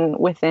position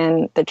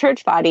within the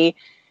church body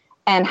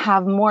and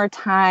have more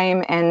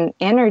time and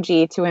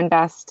energy to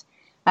invest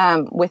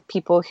with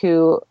people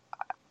who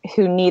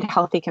who need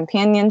healthy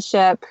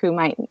companionship, who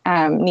might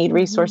need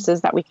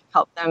resources that we can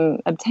help them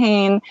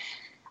obtain.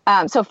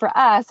 So for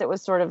us, it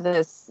was sort of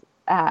this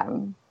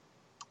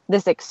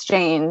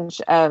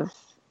exchange of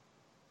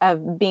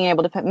being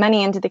able to put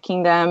money into the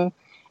kingdom,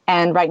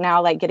 and right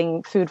now, like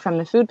getting food from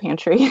the food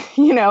pantry,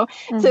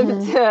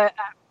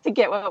 to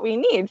get what we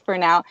need for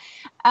now.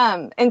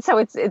 And so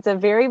it's a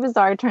very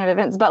bizarre turn of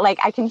events, but like,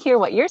 I can hear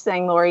what you're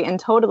saying, Lori, and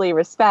totally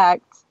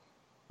respect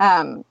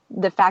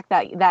the fact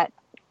that,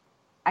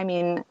 I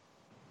mean,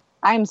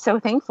 I'm so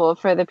thankful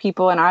for the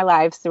people in our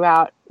lives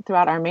throughout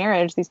our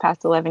marriage these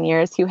past 11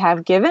 years who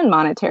have given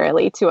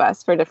monetarily to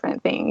us for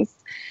different things.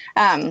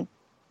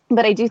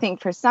 But I do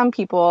think for some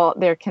people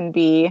there can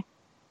be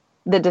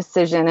the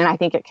decision, and I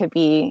think it could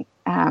be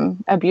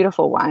a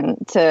beautiful one,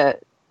 to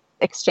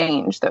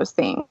exchange those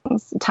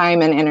things,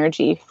 time and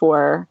energy,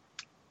 for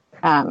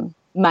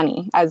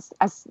money, as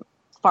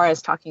far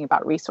as talking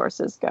about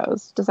resources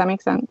goes. Does that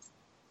make sense?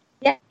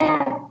 Yeah.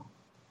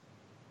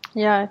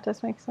 Yeah, it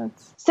does make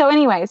sense. So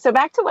anyway,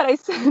 back to what I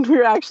said we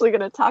were actually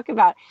going to talk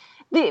about.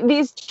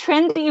 These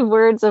trendy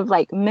words of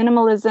like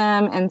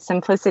minimalism and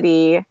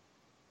simplicity.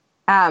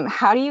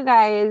 How do you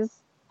guys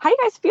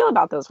feel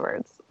about those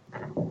words?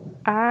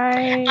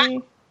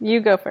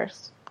 You go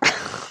first.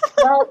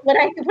 Well, when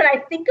I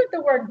think of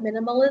the word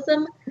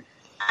minimalism,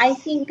 I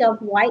think of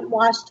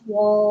whitewashed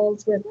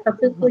walls with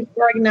perfectly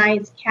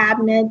organized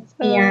cabinets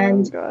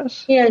and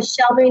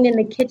shelving in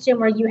the kitchen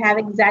where you have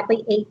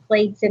exactly 8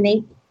 plates and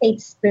eight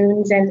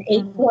spoons and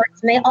 8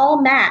 forks, and they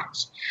all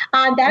match.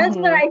 That is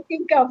what I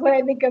think of when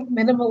I think of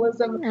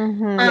minimalism.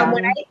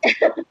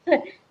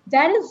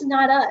 That is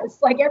not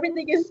us. Like,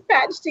 everything is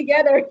patched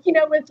together,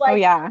 with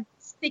like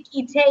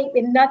sticky tape,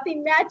 and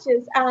nothing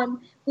matches.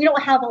 We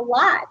don't have a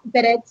lot,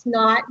 but it's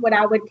not what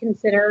I would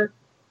consider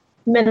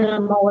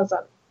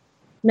minimalism.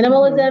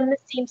 Minimalism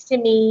seems to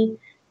me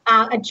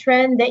a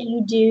trend that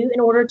you do in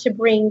order to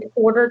bring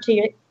order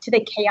to the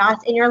chaos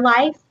in your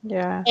life,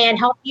 and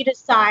help you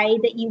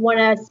decide that you want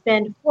to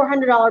spend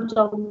 $400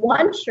 on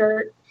one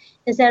shirt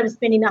instead of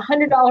spending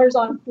 $100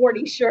 on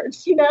 40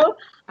 shirts.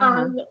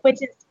 Which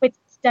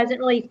doesn't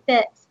really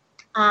fit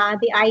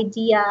the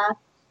idea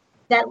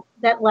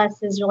that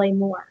less is really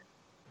more.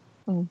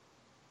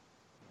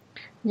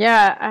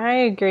 Yeah, I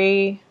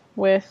agree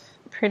with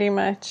pretty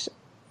much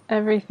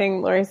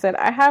everything Lori said.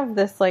 I have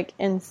this like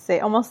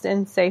almost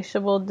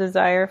insatiable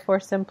desire for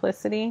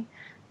simplicity.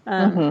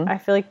 I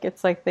feel like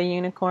it's like the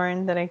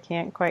unicorn that I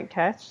can't quite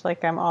catch.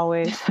 Like, I'm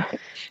always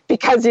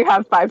because you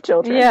have 5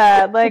 children.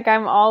 Yeah, like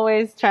I'm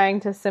always trying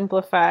to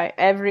simplify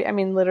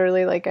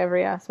literally like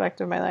every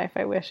aspect of my life.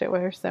 I wish it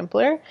were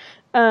simpler.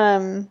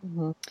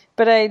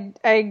 But I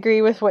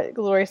agree with what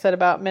Lori said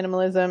about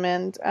minimalism,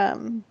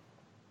 and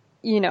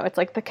it's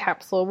like the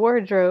capsule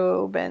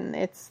wardrobe, and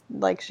it's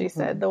like she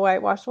said, the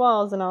whitewashed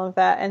walls and all of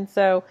that. And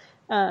so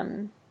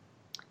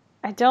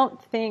I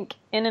don't think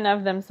in and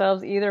of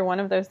themselves either one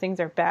of those things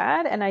are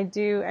bad. And I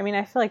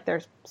feel like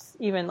there's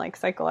even like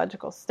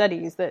psychological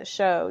studies that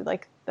show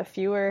like the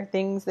fewer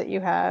things that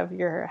you have,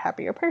 you're a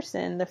happier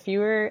person. The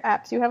fewer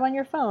apps you have on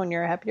your phone,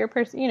 you're a happier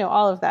person.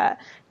 All of that.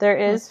 There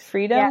is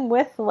freedom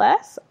with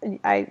less.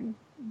 I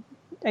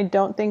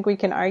don't think we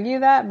can argue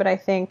that, but I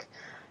think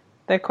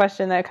the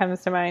question that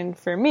comes to mind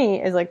for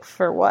me is like,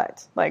 for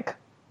what? Like,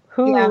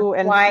 who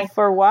and why?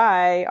 For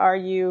why are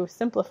you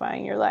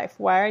simplifying your life?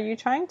 Why are you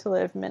trying to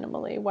live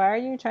minimally? Why are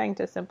you trying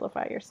to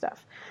simplify your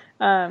stuff?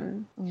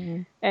 And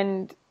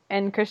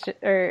Christian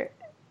or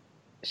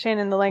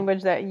Shannon, the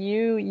language that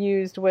you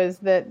used was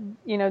that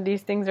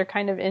these things are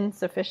kind of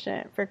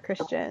insufficient for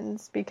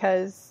Christians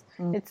because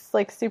it's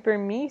like super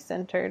me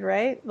centered,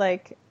 right?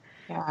 Like,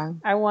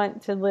 I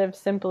want to live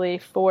simply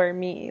for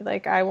me.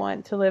 Like, I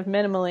want to live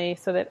minimally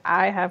so that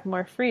I have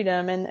more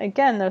freedom. And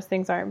again, those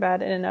things aren't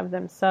bad in and of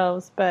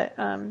themselves, but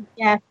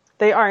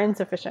they are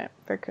insufficient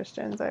for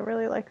Christians. I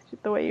really like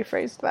the way you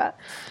phrased that.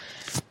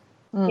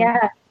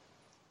 Yeah.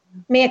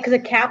 Because a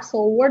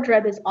capsule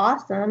wardrobe is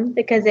awesome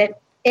because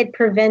it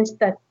prevents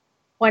the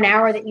 1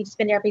 hour that you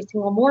spend every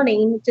single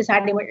morning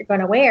deciding what you're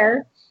going to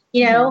wear,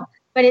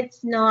 but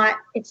it's not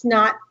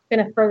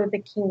going to further the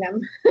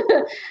kingdom.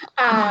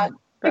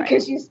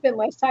 Because you spend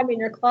less time in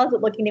your closet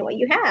looking at what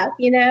you have,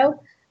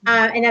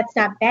 and that's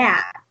not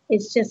bad.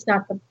 It's just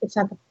not the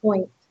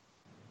point.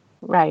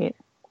 Right.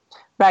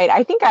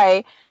 I think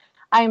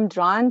I'm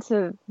drawn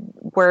to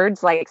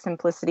words like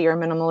simplicity or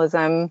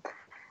minimalism.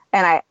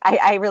 And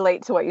I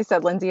relate to what you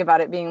said, Lindsay,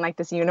 about it being like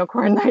this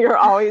unicorn that you're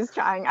always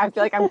trying. I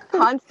feel like I'm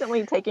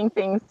constantly taking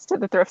things to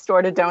the thrift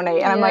store to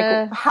donate. And I'm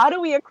like, how do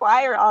we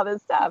acquire all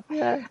this stuff?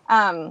 Yeah.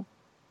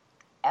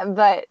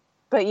 But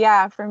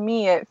yeah, for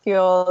me, it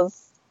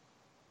feels,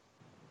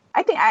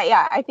 I think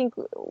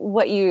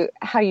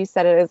how you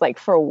said it is like,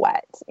 for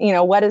what,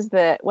 what is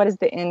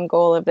the end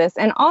goal of this?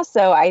 And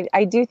also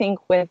I do think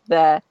with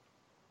the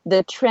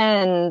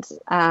trend,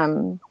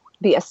 the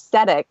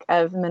aesthetic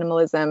of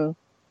minimalism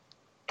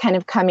kind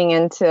of coming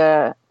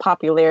into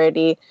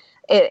popularity,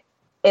 it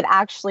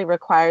actually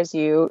requires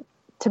you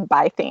to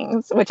buy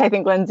things, which I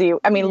think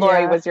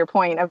Lori was your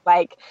point of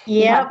like,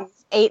 you have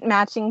 8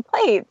 matching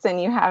plates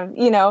and you have,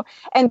 you know,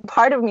 and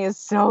part of me is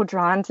so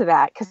drawn to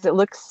that because it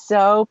looks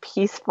so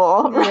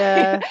peaceful. Right?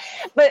 Yeah.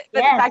 But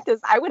the fact is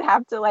I would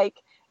have to like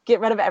get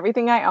rid of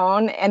everything I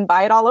own and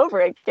buy it all over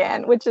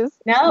again, which is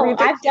ridiculous.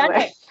 I've done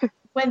it.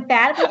 When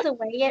Thad was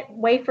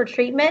away for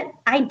treatment,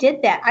 I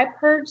did that. I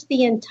purged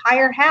the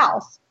entire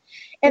house.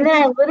 And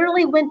then I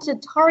literally went to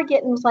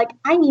Target and was like,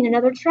 I need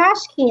another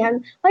trash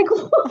can. Like,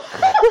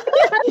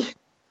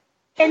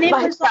 and it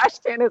my was trash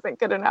can isn't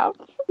good enough.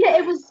 Yeah,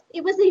 it was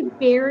a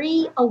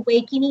very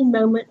awakening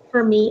moment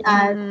for me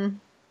of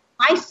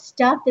my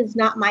stuff is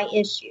not my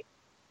issue.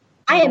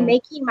 I am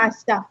making my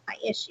stuff my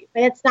issue,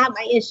 but it's not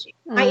my issue.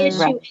 My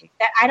issue is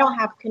that I don't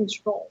have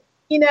control,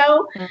 you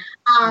know?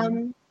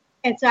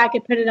 And so I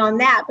could put it on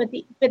that. But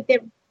the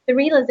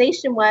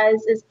realization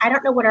is I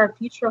don't know what our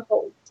future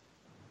holds.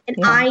 And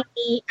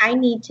I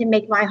need to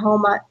make my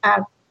home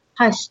a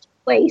hushed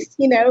place,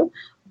 you know,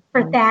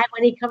 for that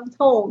when he comes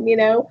home, you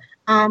know.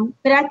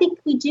 But I think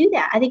we do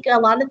that. I think a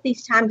lot of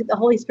these times that the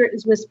Holy Spirit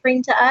is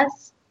whispering to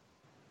us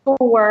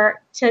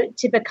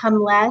to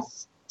become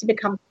less, to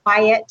become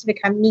quiet, to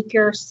become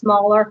meeker,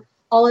 smaller,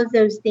 all of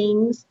those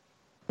things.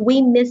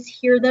 We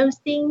mishear those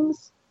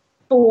things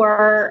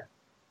for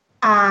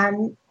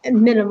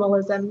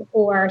minimalism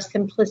or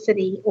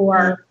simplicity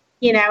or,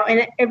 you know, and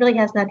it really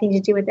has nothing to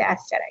do with the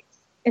aesthetics.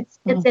 It's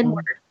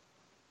inward.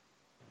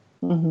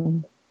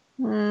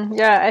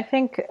 Yeah, I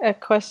think a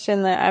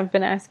question that I've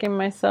been asking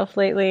myself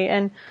lately,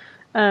 and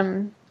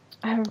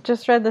I've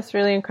just read this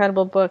really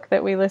incredible book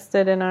that we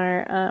listed in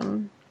our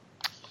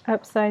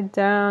Upside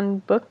Down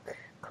book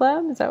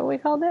club. Is that what we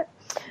called it?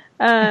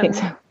 I think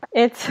so.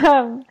 It's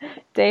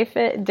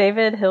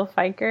David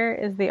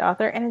Hilfiker is the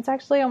author, and it's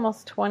actually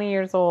almost 20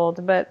 years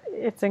old, but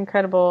it's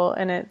incredible,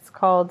 and it's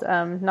called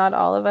Not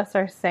All of Us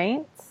Are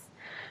Saints.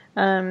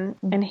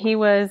 And he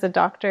was a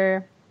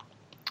doctor,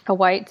 a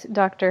white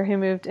doctor who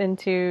moved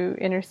into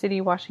inner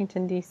city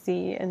Washington,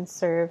 D.C. and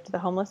served the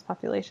homeless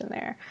population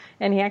there.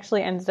 And he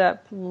actually ended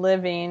up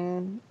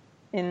living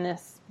in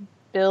this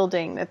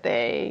building that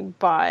they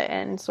bought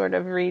and sort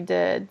of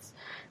redid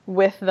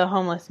with the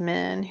homeless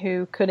men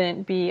who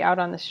couldn't be out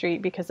on the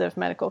street because of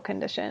medical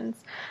conditions.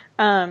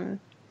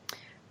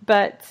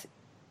 But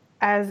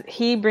as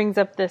he brings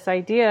up this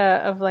idea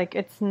of like,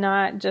 it's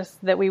not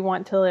just that we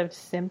want to live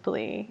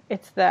simply,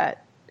 it's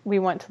that we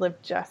want to live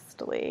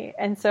justly.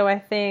 And so I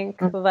think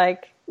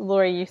like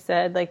Lori, you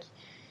said, like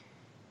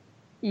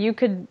you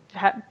could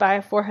buy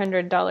a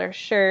 $400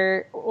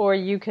 shirt or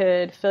you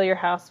could fill your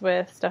house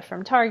with stuff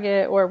from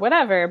Target or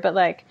whatever. But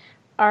like,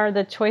 are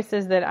the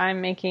choices that I'm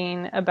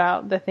making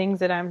about the things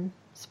that I'm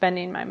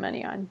spending my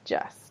money on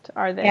just?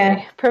 Are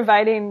they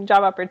providing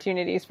job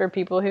opportunities for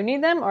people who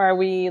need them? Or are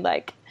we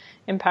like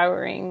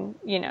empowering,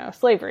 you know,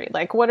 slavery?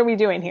 Like, what are we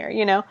doing here?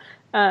 You know?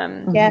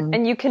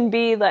 And you can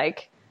be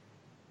like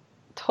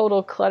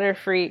total clutter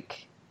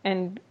freak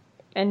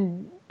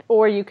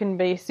or you can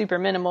be super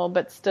minimal,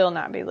 but still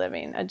not be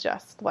living a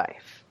just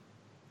life.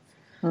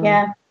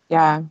 Yeah,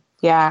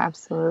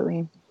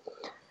 absolutely.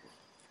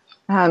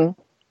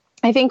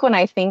 I think when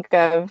I think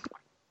of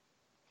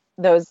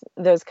those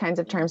kinds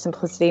of terms,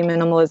 simplicity,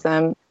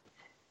 minimalism,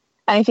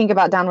 I think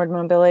about downward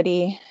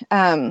mobility.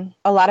 A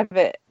lot of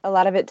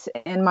it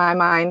in my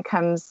mind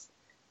comes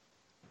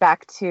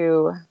back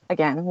to,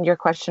 again, your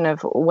question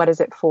of what is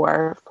it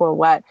for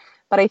what?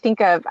 But I think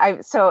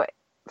so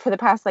for the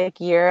past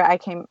year,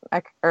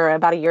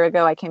 about a year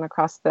ago, I came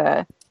across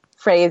the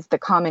phrase, the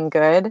common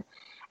good.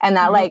 And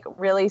that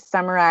really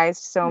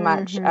summarized so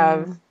much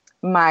of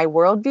my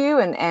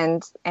worldview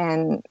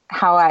and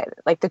how I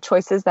the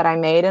choices that I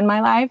made in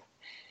my life.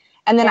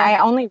 And then I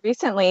only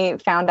recently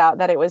found out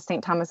that it was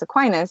St. Thomas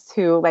Aquinas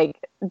who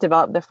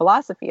developed the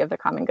philosophy of the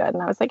common good.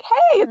 And I was like,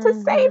 hey, it's a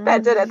saint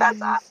that did it.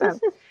 That's awesome.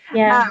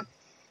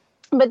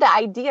 But the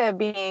idea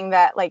being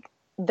that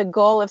the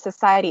goal of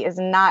society is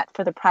not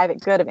for the private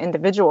good of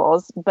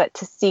individuals, but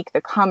to seek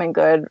the common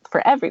good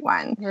for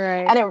everyone.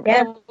 Right. And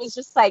it was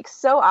just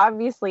so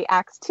obviously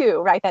Acts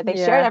 2, right? That they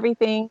shared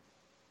everything.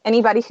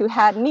 Anybody who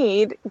had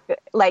need,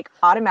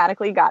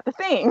 automatically got the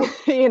thing,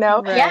 you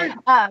know? Right.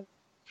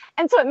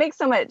 And so it makes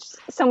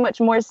so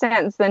much more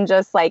sense than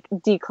just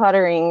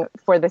decluttering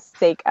for the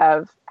sake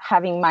of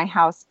having my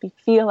house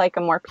feel like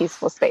a more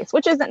peaceful space,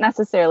 which isn't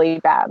necessarily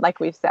bad, like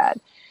we've said.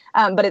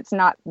 But it's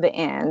not the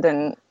end.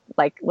 And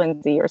like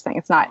Lindsay, you were saying,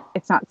 it's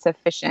not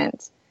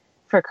sufficient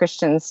for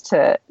Christians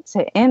to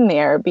end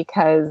there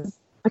because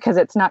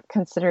it's not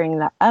considering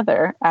the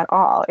other at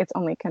all. It's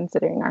only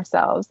considering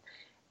ourselves.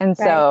 And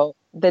so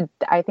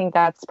I think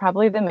that's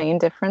probably the main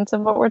difference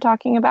of what we're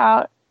talking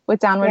about with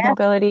downward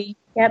mobility.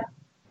 Yep.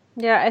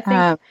 Yeah, I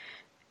think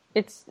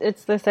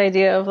it's this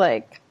idea of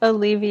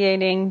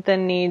alleviating the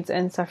needs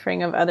and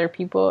suffering of other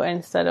people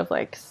instead of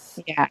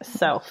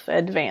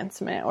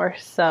self-advancement or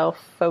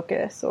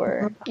self-focus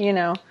or, you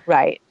know.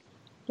 Right.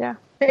 Yeah.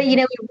 But,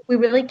 we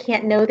really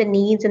can't know the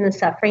needs and the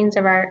sufferings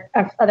of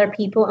other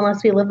people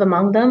unless we live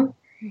among them.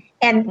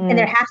 And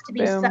there has to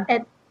be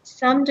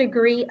some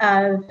degree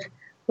of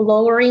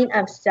lowering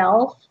of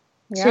self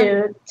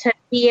to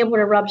be able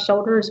to rub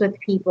shoulders with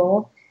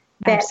people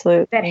that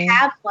Absolutely.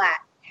 have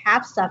lack,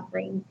 have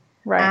suffering,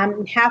 Right.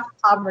 have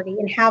poverty,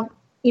 and have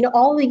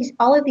all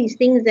of these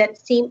things that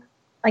seem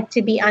like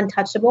to be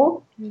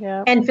untouchable.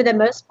 Yeah. And for the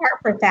most part,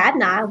 for Thad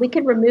and I, we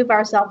could remove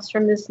ourselves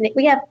from this.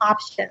 We have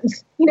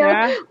options.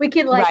 Yeah. We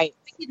could Right.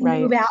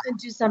 move out and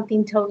do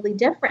something totally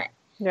different.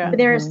 Yeah. But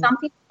there is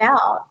something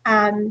about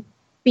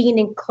being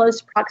in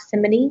close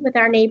proximity with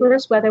our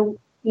neighbors, whether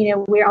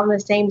we're on the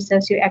same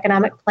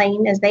socioeconomic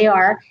plane as they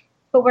are,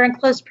 but we're in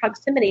close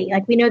proximity.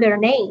 Like, we know their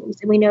names,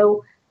 and we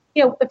know,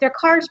 if their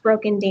car's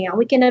broken down,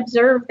 we can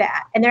observe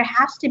that. And there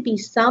has to be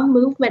some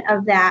movement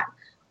of that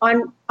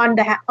on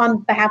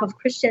behalf of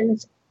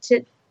Christians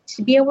to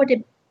be able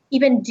to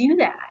even do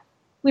that.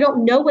 We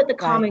don't know what the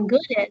common good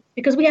is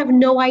because we have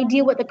no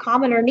idea what the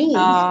commoner needs.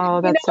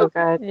 Oh, that's so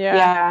good.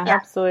 Yeah,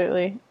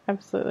 absolutely.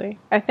 Absolutely.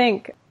 I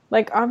think,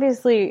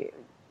 obviously,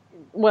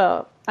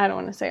 well, I don't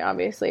want to say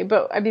obviously,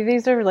 but I mean,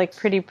 these are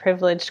pretty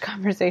privileged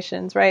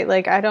conversations, right?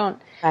 I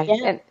don't,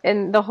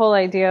 and the whole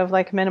idea of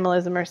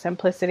minimalism or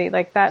simplicity,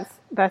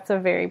 that's a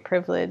very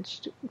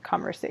privileged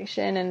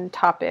conversation and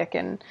topic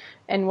and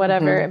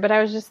whatever. Mm-hmm. But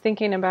I was just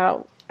thinking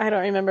about, I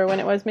don't remember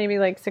when it was,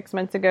 maybe 6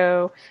 months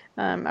ago.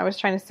 I was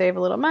trying to save a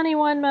little money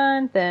one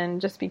month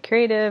and just be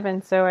creative.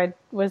 And so I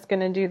was going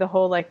to do the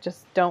whole,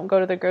 just don't go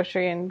to the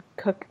grocery and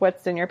cook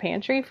what's in your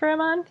pantry for a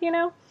month,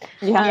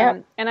 Yeah.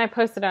 And I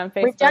posted on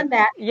Facebook. We've done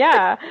that.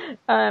 Yeah.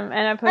 And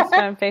I posted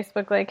on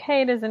Facebook,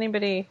 hey, does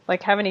anybody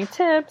have any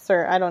tips?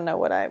 Or I don't know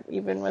what I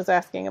even was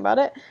asking about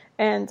it.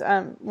 And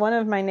one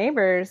of my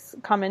neighbors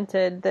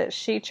commented that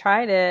she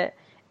tried it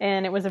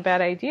and it was a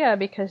bad idea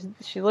because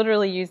she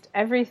literally used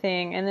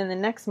everything. And then the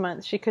next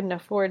month she couldn't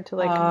afford to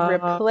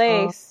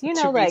replace,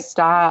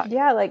 restock.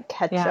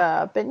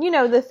 ketchup and,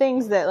 the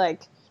things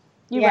that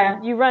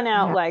you run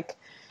out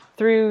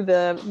through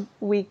the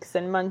weeks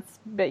and months,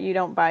 but you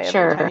don't buy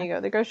every time you go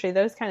to the grocery,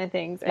 those kind of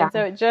things. And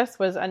so it just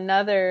was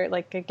another,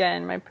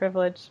 again, my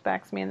privilege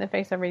smacks me in the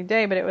face every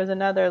day, but it was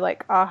another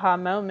aha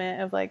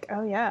moment of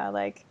oh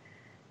yeah,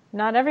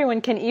 not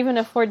everyone can even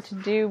afford to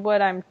do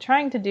what I'm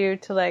trying to do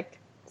to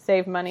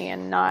save money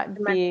and not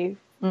be,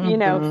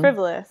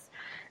 frivolous.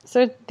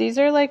 So these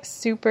are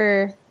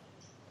super,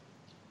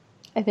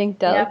 I think,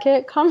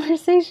 delicate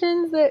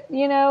conversations that,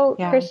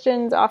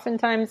 Christians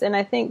oftentimes, and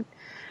I think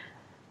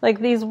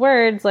these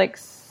words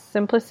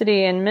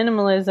simplicity and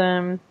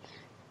minimalism,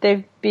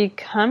 they've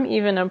become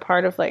even a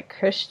part of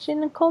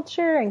Christian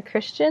culture and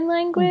Christian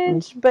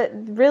language, but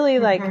really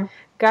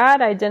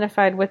God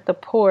identified with the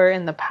poor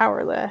and the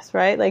powerless,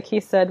 right? He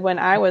said, when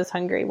I was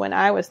hungry, when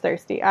I was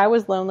thirsty, I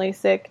was lonely,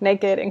 sick,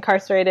 naked,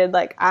 incarcerated,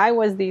 I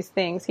was these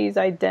things. He's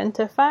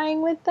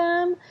identifying with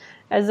them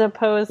as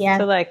opposed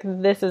to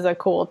this is a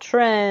cool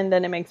trend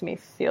and it makes me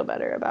feel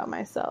better about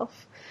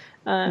myself.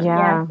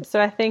 So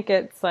I think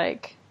it's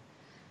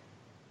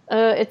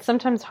it's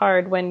sometimes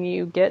hard when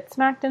you get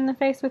smacked in the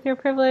face with your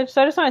privilege.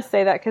 So I just want to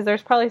say that because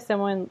there's probably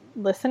someone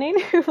listening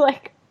who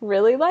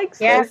really likes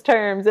those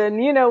terms and,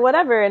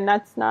 whatever. And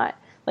that's not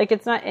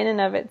it's not in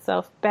and of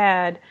itself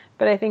bad,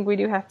 but I think we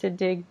do have to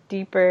dig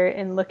deeper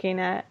in looking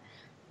at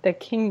the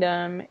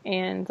kingdom.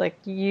 And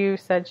you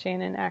said,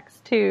 Shannon,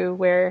 Acts 2,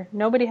 where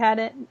nobody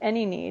had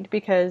any need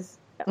because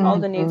all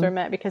the needs were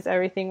met because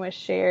everything was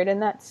shared.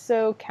 And that's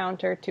so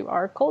counter to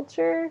our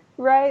culture,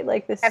 right?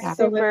 This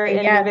super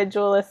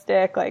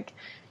individualistic,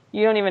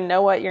 you don't even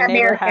know what your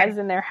neighbor has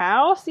in their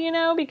house,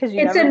 because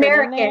you've never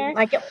American. been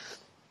in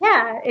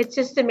there. It's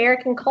just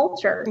American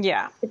culture.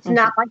 Yeah. It's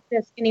not like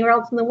this anywhere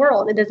else in the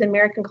world. It is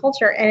American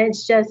culture. And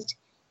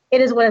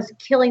it is what is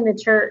killing the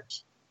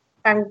church.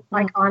 If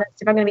I'm honest,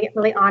 if I'm going to be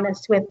really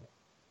honest with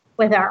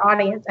our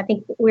audience, I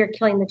think we're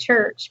killing the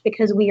church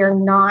because we are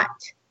not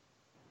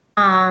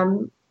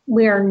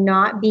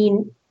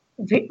being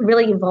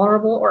really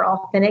vulnerable or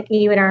authentic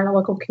even in our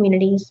local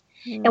communities.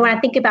 And when I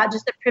think about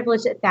just the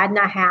privilege that Thad and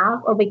I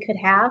have, or we could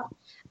have,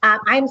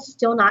 I'm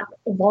still not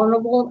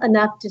vulnerable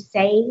enough to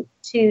say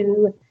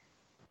to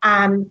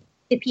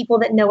the people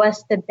that know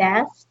us the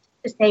best,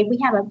 to say we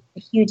have a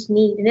huge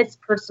need and it's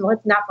personal.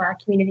 It's not for our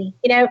community.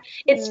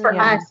 It's for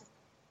us.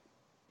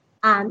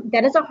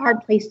 That is a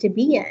hard place to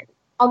be in.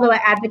 Although I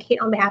advocate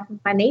on behalf of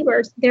my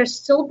neighbors, there's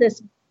still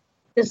this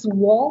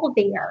wall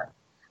there.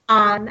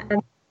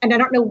 And I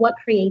don't know what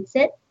creates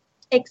it,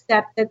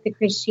 except that the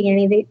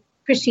Christianity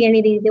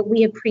that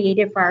we have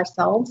created for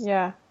ourselves.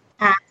 Yeah.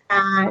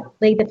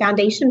 Laid the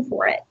foundation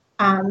for it.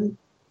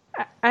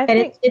 I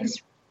think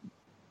it's.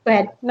 Go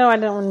ahead. No, I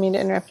don't mean to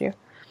interrupt you.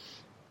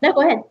 No,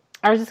 go ahead.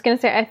 I was just going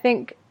to say, I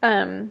think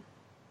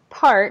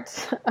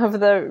part of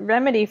the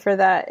remedy for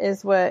that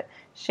is what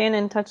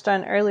Shannon touched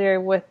on earlier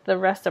with the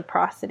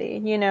reciprocity,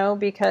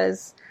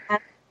 because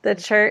the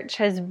church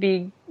has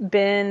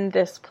been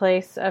this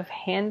place of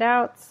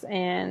handouts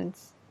and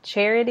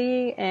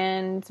charity,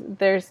 and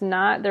there's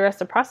not the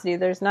reciprocity.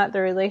 There's not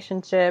the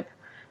relationship,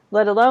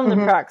 let alone the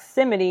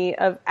proximity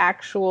of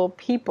actual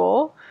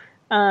people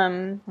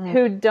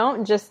who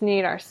don't just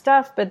need our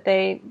stuff, but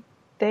they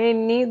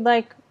need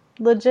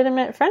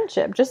legitimate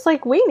friendship, just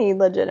like we need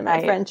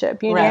legitimate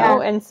friendship, you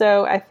know? And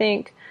so I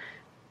think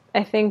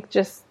I think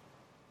just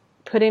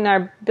putting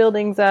our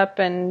buildings up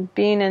and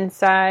being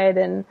inside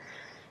and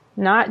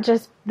not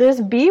just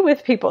be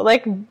with people.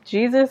 Like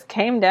Jesus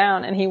came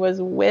down and he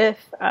was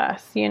with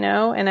us, you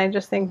know, and I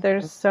just think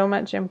there's so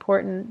much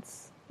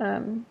importance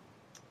in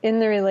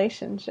the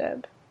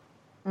relationship.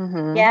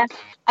 Mm-hmm. Yeah.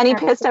 And he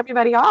pissed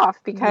everybody off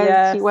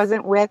because he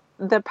wasn't with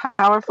the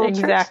powerful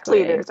church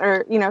leaders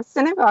or, you know,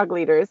 synagogue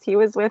leaders. He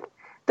was with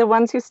the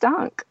ones who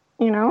stunk,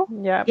 you know?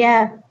 Yeah.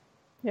 Yeah.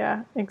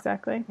 Yeah,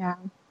 exactly. Yeah.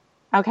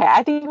 Okay,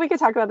 I think we could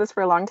talk about this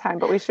for a long time,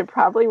 but we should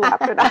probably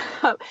wrap it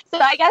up. So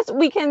I guess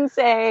we can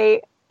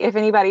say if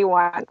anybody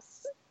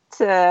wants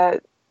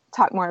to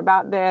talk more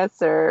about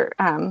this or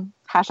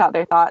hash out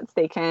their thoughts,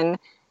 they can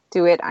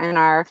do it in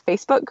our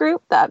Facebook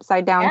group, the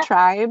Upside Down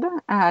Tribe.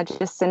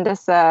 Just send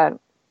us a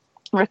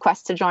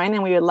request to join,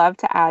 and we would love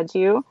to add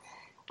you.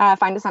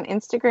 Find us on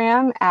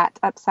Instagram at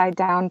Upside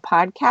Down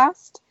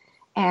Podcast,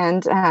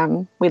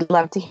 and we'd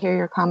love to hear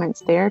your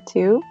comments there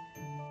too.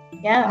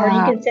 Yeah, or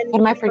you can send me.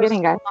 What am I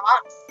forgetting, guys?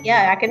 Box.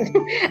 Yeah, I can.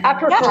 I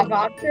prefer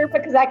Voxer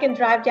because I can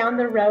drive down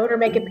the road or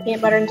make a peanut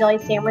butter and jelly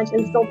sandwich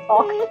and still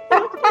talk.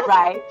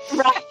 right.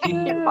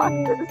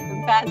 Voxer is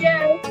the best.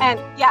 Yes. And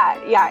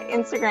yeah.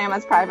 Instagram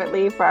us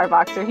privately for our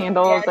Voxer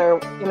handles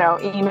or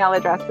email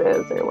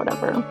addresses or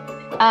whatever.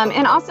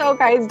 And also,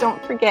 guys,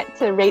 don't forget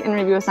to rate and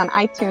review us on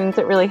iTunes.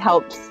 It really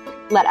helps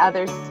let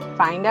others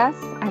find us.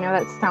 I know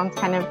that sounds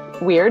kind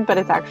of weird, but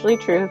it's actually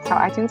true. It's how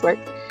iTunes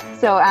works.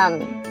 So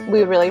we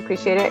would really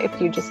appreciate it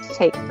if you just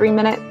take 3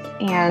 minutes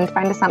and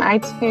find us on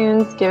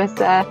iTunes. Give us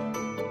a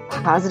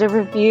positive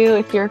review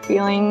if you're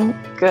feeling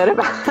good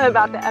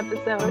about the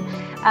episode.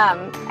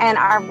 And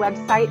our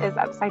website is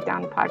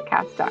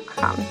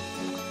upsidedownpodcast.com.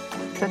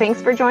 So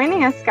thanks for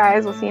joining us,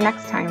 guys. We'll see you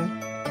next time.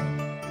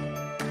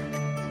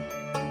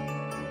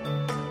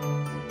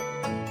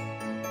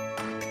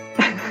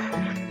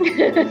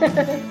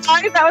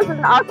 Sorry, that was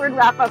an awkward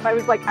wrap up. I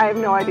was like, I have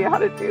no idea how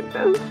to do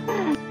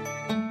this.